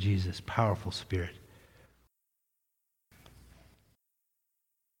 precious Lord Jesus, powerful Spirit.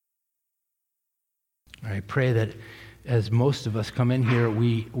 I pray that as most of us come in here,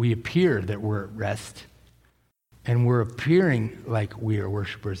 we appear that we're at rest, and we're appearing like we are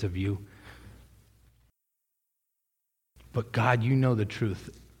worshipers of you. But God, you know the truth.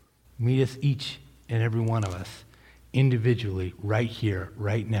 Meet us, each and every one of us, individually, right here,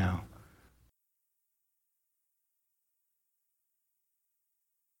 right now.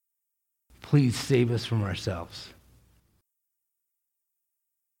 please save us from ourselves.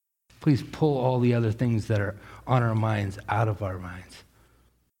 Please pull all the other things that are on our minds out of our minds.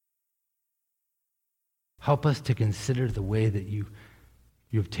 Help us to consider the way that you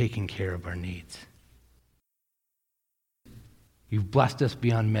have taken care of our needs. You've blessed us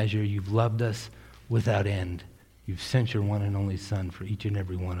beyond measure. You've loved us without end. You've sent your one and only Son for each and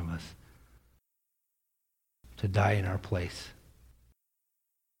every one of us to die in our place.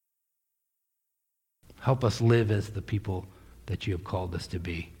 Help us live as the people that you have called us to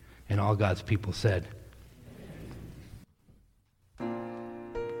be. And all God's people said,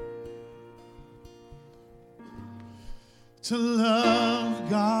 to love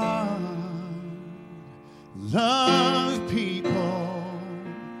God, love people,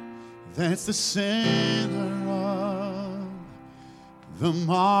 that's the center of the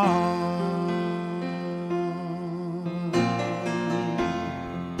mark.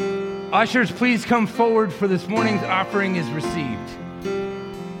 Ushers, please come forward, for this morning's offering is received.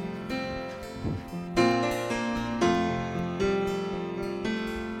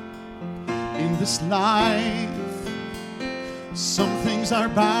 In this life, some things are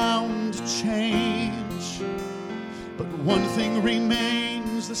bound to change, but one thing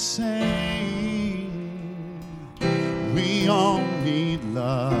remains the same. We all need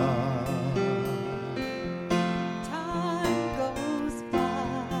love. Time goes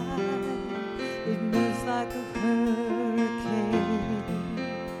by, it moves like a hurricane,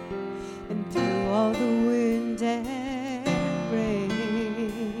 and through all the wind and rain,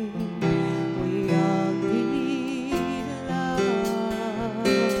 we all need love.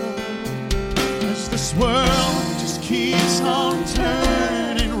 As this world just keeps on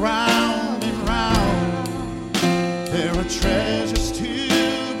turning round and round, there are treasures to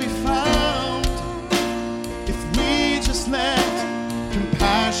be found if we just let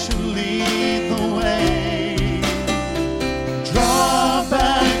compassion lead the way. Draw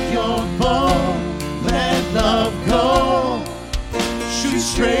back your bow, let love go, shoot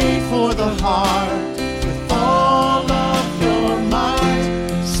straight for the heart with all of your might.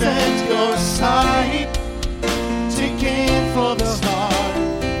 Set your sight, take aim for the start,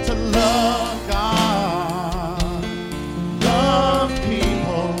 to love God, love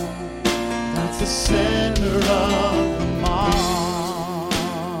people, that's the center of the mark.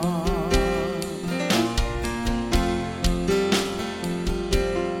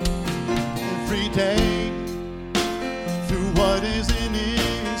 Every day, through what is and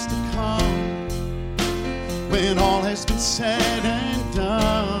is to come, when all has been said and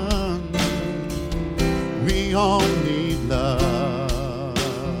done, we all need love.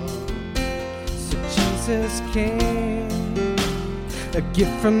 So Jesus came, a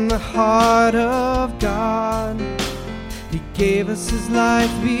gift from the heart of God. He gave us his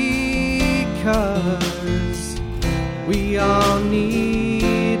life because we all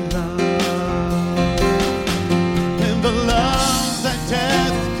need love. And the love that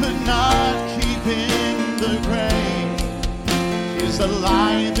death could not keep in the grave is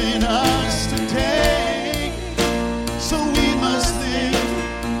alive in us today. So we must live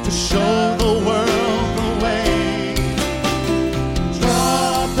to show the world the way.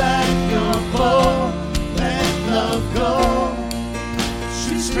 Draw back your bow, let love go,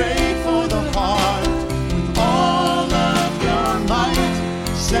 shoot straight for the heart with all of your might.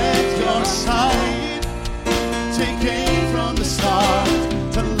 Set your sight, take aim from the start,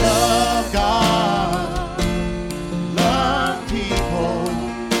 to love God, love people,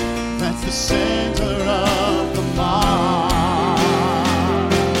 that's the center of the mark.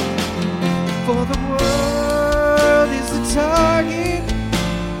 For the world is the target,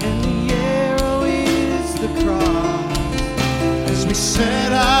 and the arrow is the cross. As we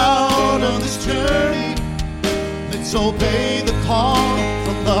set out on this journey, let's obey the call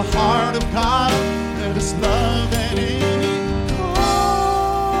from the heart of God. Let us love at any cost.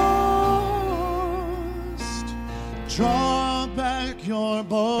 Draw back your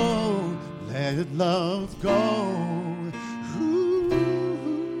bow, let love go.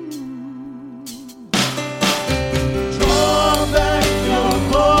 Draw back your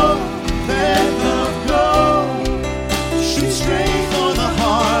bow, let love go, shoot straight for the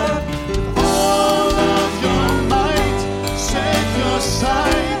heart with all of your might. Set your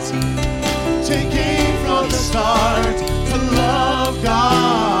sight, take aim from the start, to love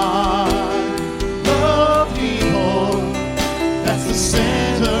God, love people, that's the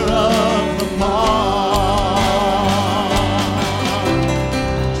center of the mark.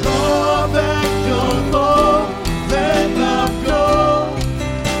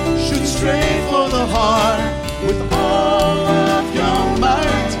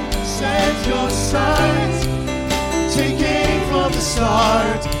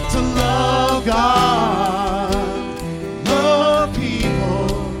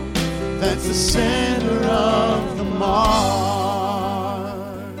 the center of the mark.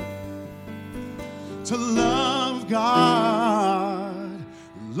 To love God,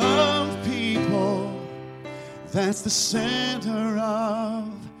 love people, that's the center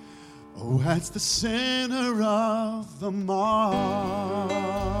of, oh, that's the center of the mark.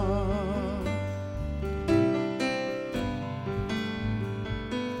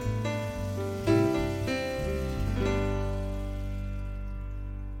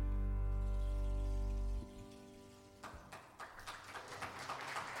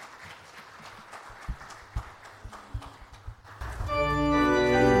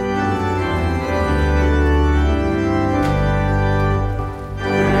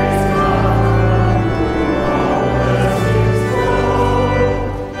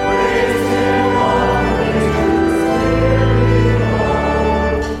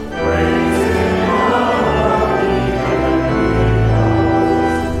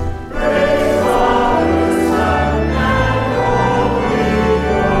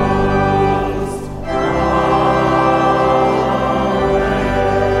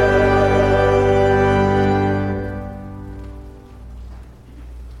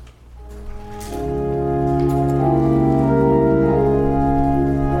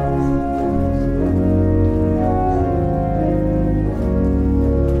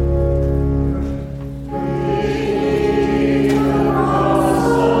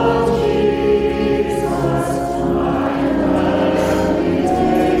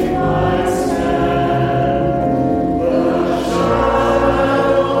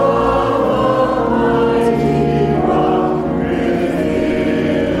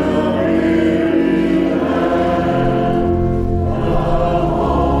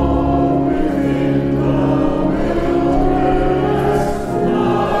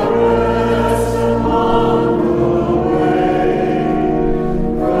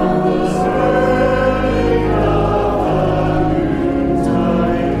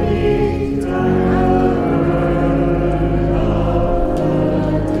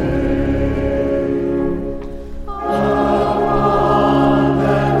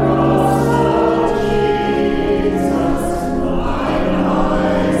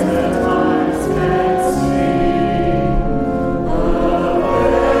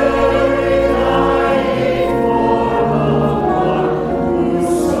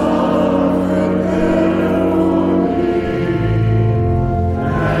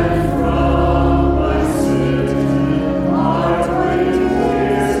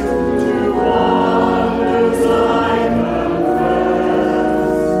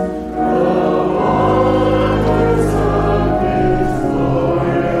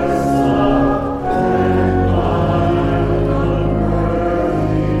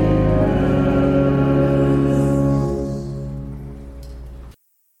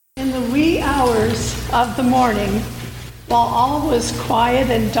 of the morning, while all was quiet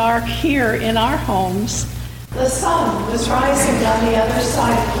and dark here in our homes, the sun was rising on the other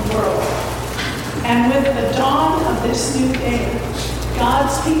side of the world. And with the dawn of this new day,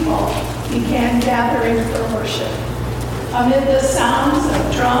 God's people began gathering for worship. Amid the sounds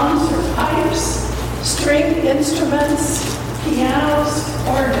of drums or pipes, stringed instruments, pianos,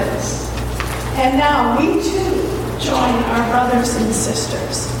 organs. And now we too join our brothers and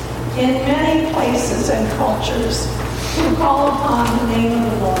sisters in many places and cultures who call upon the name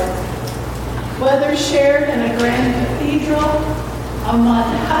of the Lord. Whether shared in a grand cathedral, a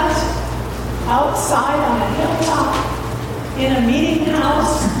mud hut, outside on a hilltop, in a meeting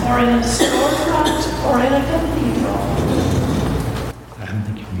house, or in a storefront, or in a cathedral. I don't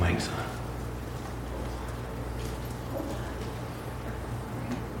think your mic's on.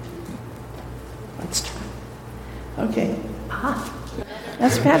 Let's try. Okay.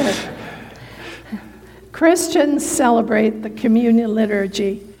 That's better. Christians celebrate the communion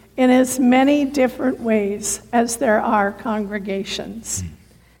liturgy in as many different ways as there are congregations.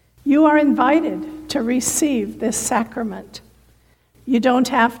 You are invited to receive this sacrament. You don't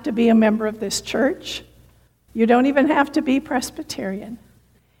have to be a member of this church. You don't even have to be Presbyterian.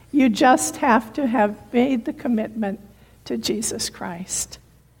 You just have to have made the commitment to Jesus Christ.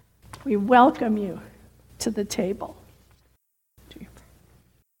 We welcome you to the table.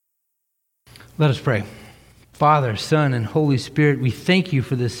 Let us pray. Father, Son, and Holy Spirit, we thank you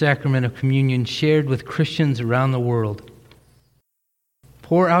for the sacrament of communion shared with Christians around the world.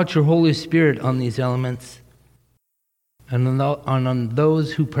 Pour out your Holy Spirit on these elements and on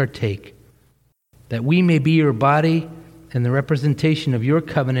those who partake, that we may be your body and the representation of your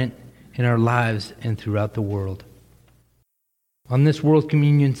covenant in our lives and throughout the world. On this World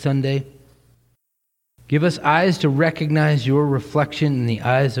Communion Sunday, Give us eyes to recognize your reflection in the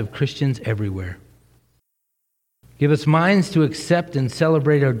eyes of Christians everywhere. Give us minds to accept and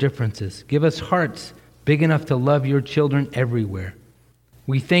celebrate our differences. Give us hearts big enough to love your children everywhere.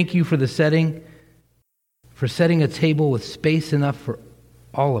 We thank you for setting a table with space enough for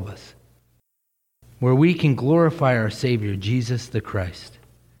all of us, where we can glorify our Savior, Jesus the Christ.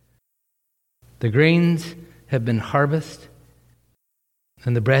 The grains have been harvested,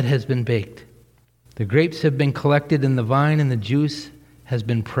 and the bread has been baked. The grapes have been collected, and the vine and the juice has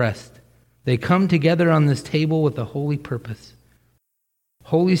been pressed. They come together on this table with a holy purpose.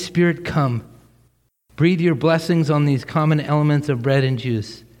 Holy Spirit, come. Breathe your blessings on these common elements of bread and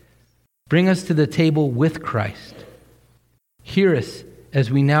juice. Bring us to the table with Christ. Hear us as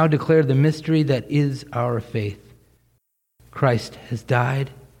we now declare the mystery that is our faith. Christ has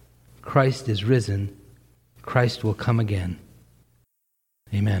died. Christ is risen. Christ will come again.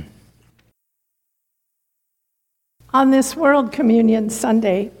 Amen. On this World Communion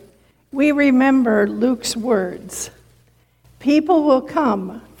Sunday, we remember Luke's words. People will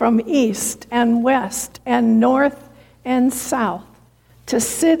come from east and west and north and south to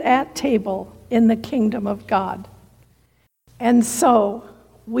sit at table in the kingdom of God. And so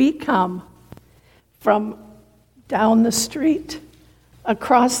we come from down the street,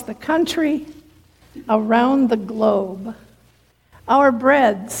 across the country, around the globe. Our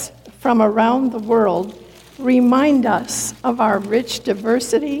breads from around the world remind us of our rich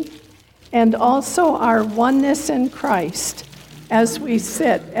diversity and also our oneness in Christ as we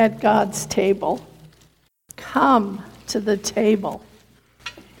sit at God's table. Come to the table.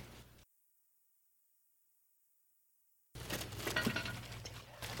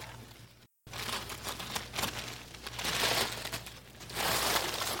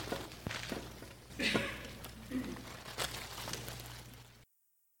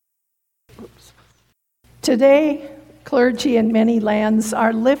 Today, clergy in many lands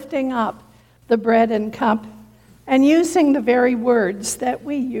are lifting up the bread and cup and using the very words that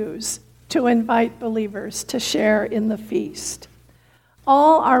we use to invite believers to share in the feast.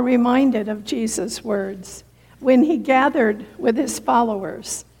 All are reminded of Jesus' words when he gathered with his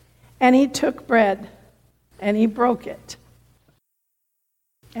followers and he took bread and he broke it.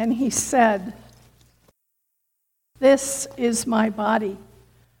 And he said, "This is my body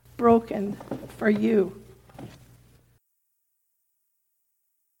broken for you."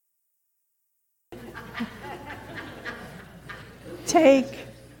 Take,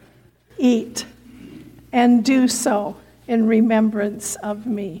 eat, and do so in remembrance of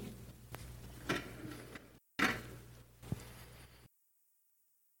me.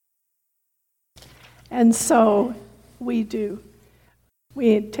 And so we do.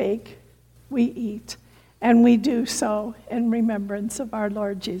 We take, we eat, and we do so in remembrance of our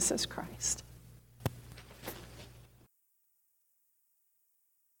Lord Jesus Christ.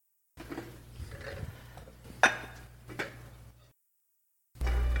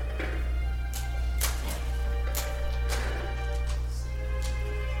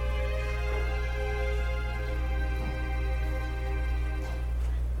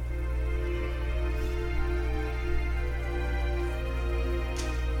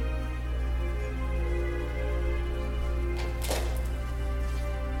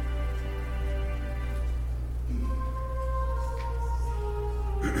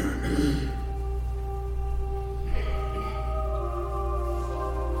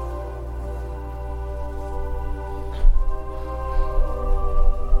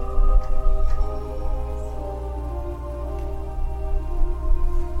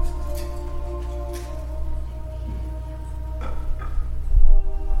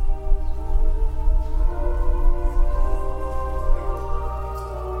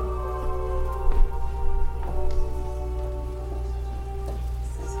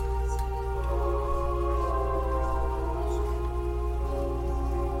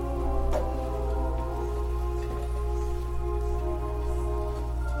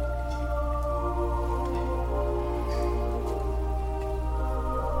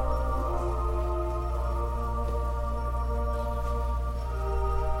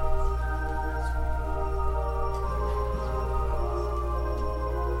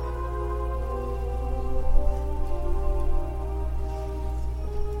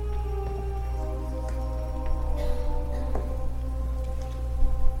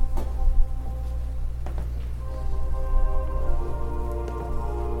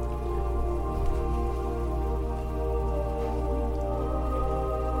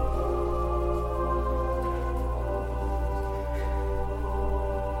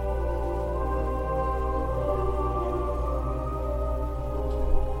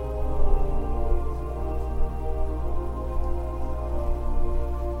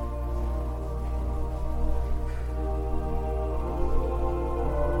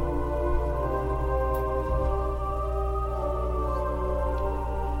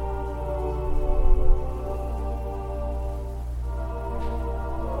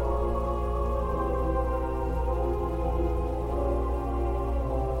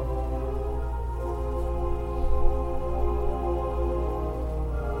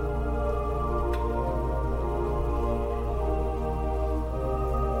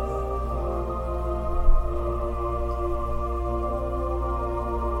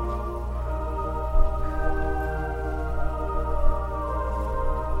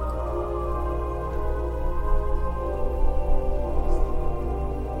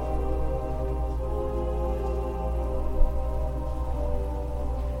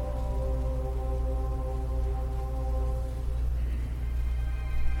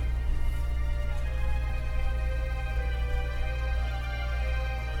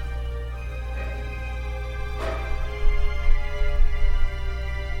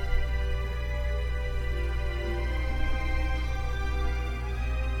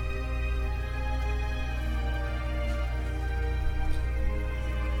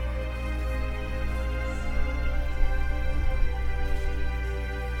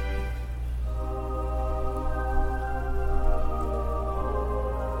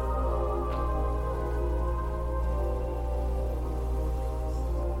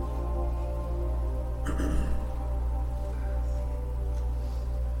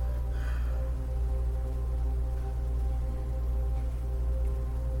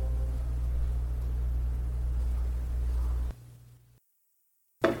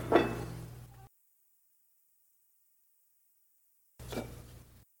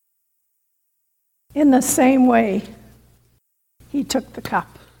 In the same way, he took the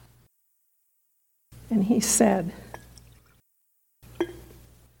cup and he said,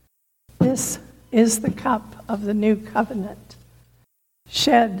 "This is the cup of the new covenant,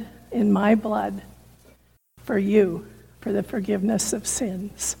 shed in my blood for you, for the forgiveness of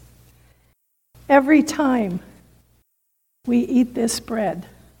sins." Every time we eat this bread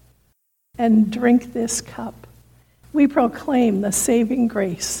and drink this cup, we proclaim the saving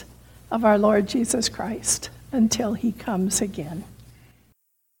grace of our Lord Jesus Christ until he comes again.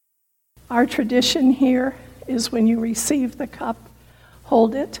 Our tradition here is when you receive the cup,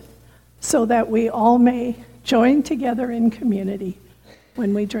 hold it so that we all may join together in community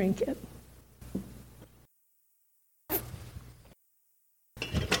when we drink it.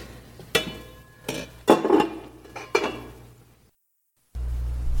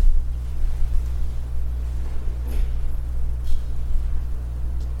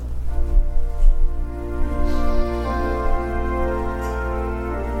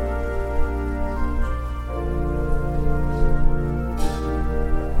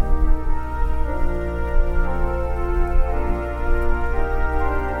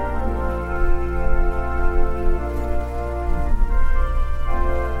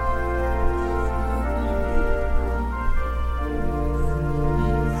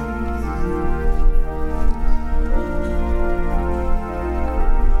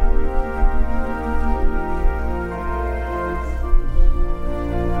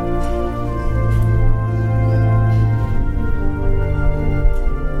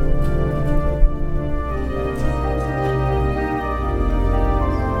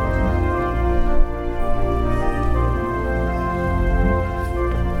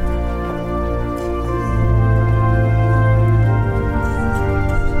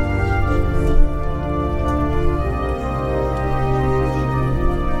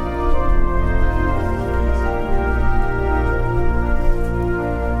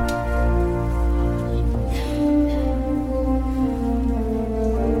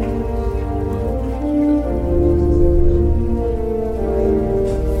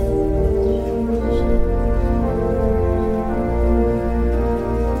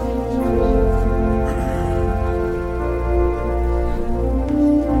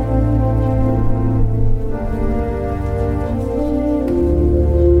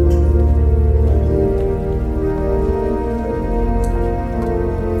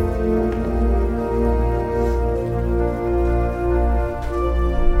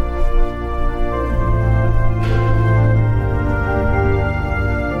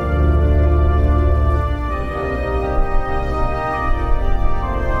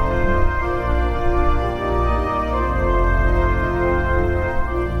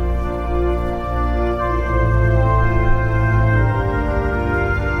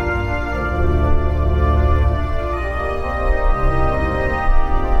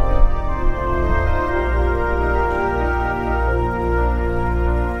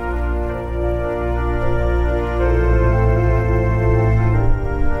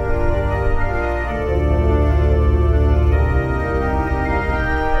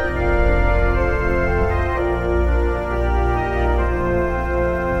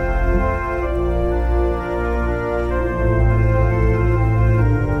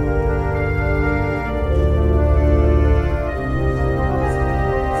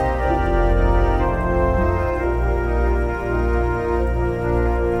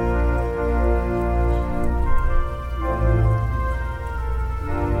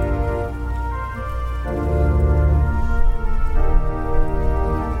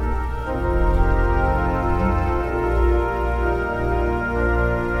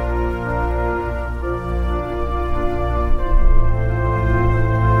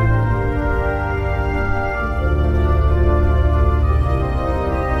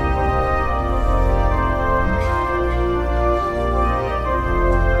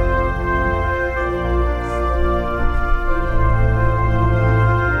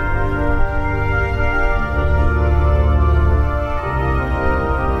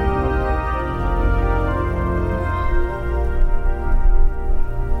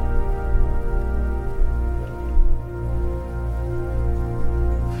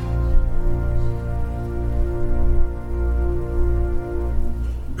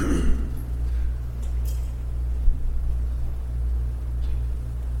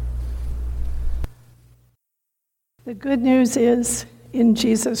 The good news is, in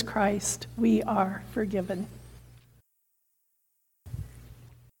Jesus Christ, we are forgiven.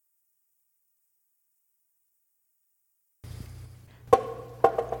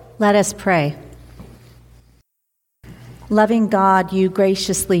 Let us pray. Loving God, you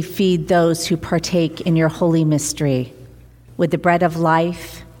graciously feed those who partake in your holy mystery with the bread of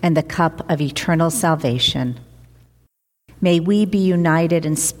life and the cup of eternal salvation. May we be united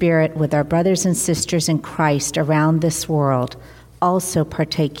in spirit with our brothers and sisters in Christ around this world, also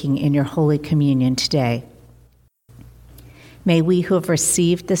partaking in your Holy Communion today. May we who have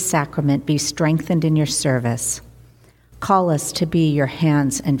received this sacrament be strengthened in your service. Call us to be your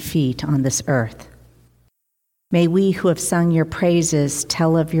hands and feet on this earth. May we who have sung your praises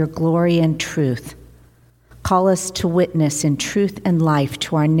tell of your glory and truth. Call us to witness in truth and life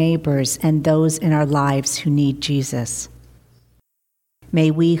to our neighbors and those in our lives who need Jesus. May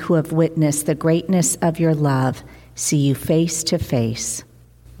we who have witnessed the greatness of your love see you face to face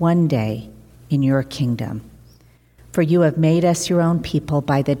one day in your kingdom. For you have made us your own people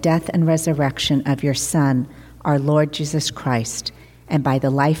by the death and resurrection of your Son, our Lord Jesus Christ, and by the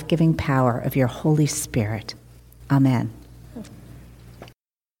life-giving power of your Holy Spirit. Amen.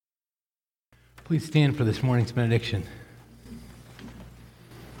 Please stand for this morning's benediction.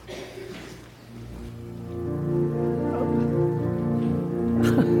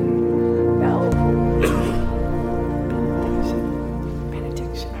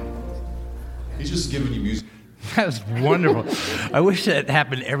 He's just giving you music. That was wonderful. I wish that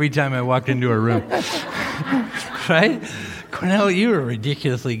happened every time I walked into a room. Right? Cornell, you were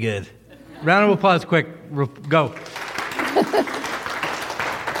ridiculously good. Round of applause, quick. Go.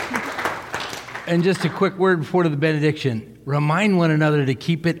 And just a quick word before the benediction. Remind one another to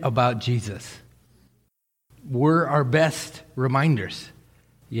keep it about Jesus. We're our best reminders.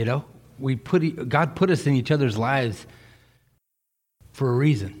 You know, God put us in each other's lives for a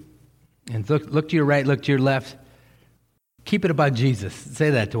reason. And look to your right, look to your left. Keep it about Jesus. Say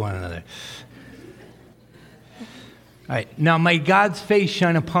that to one another. All right. Now, may God's face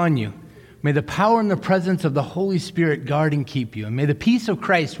shine upon you. May the power and the presence of the Holy Spirit guard and keep you. And may the peace of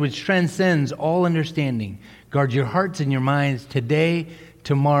Christ, which transcends all understanding, guard your hearts and your minds today,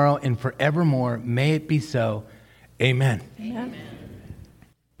 tomorrow, and forevermore. May it be so. Amen. Amen.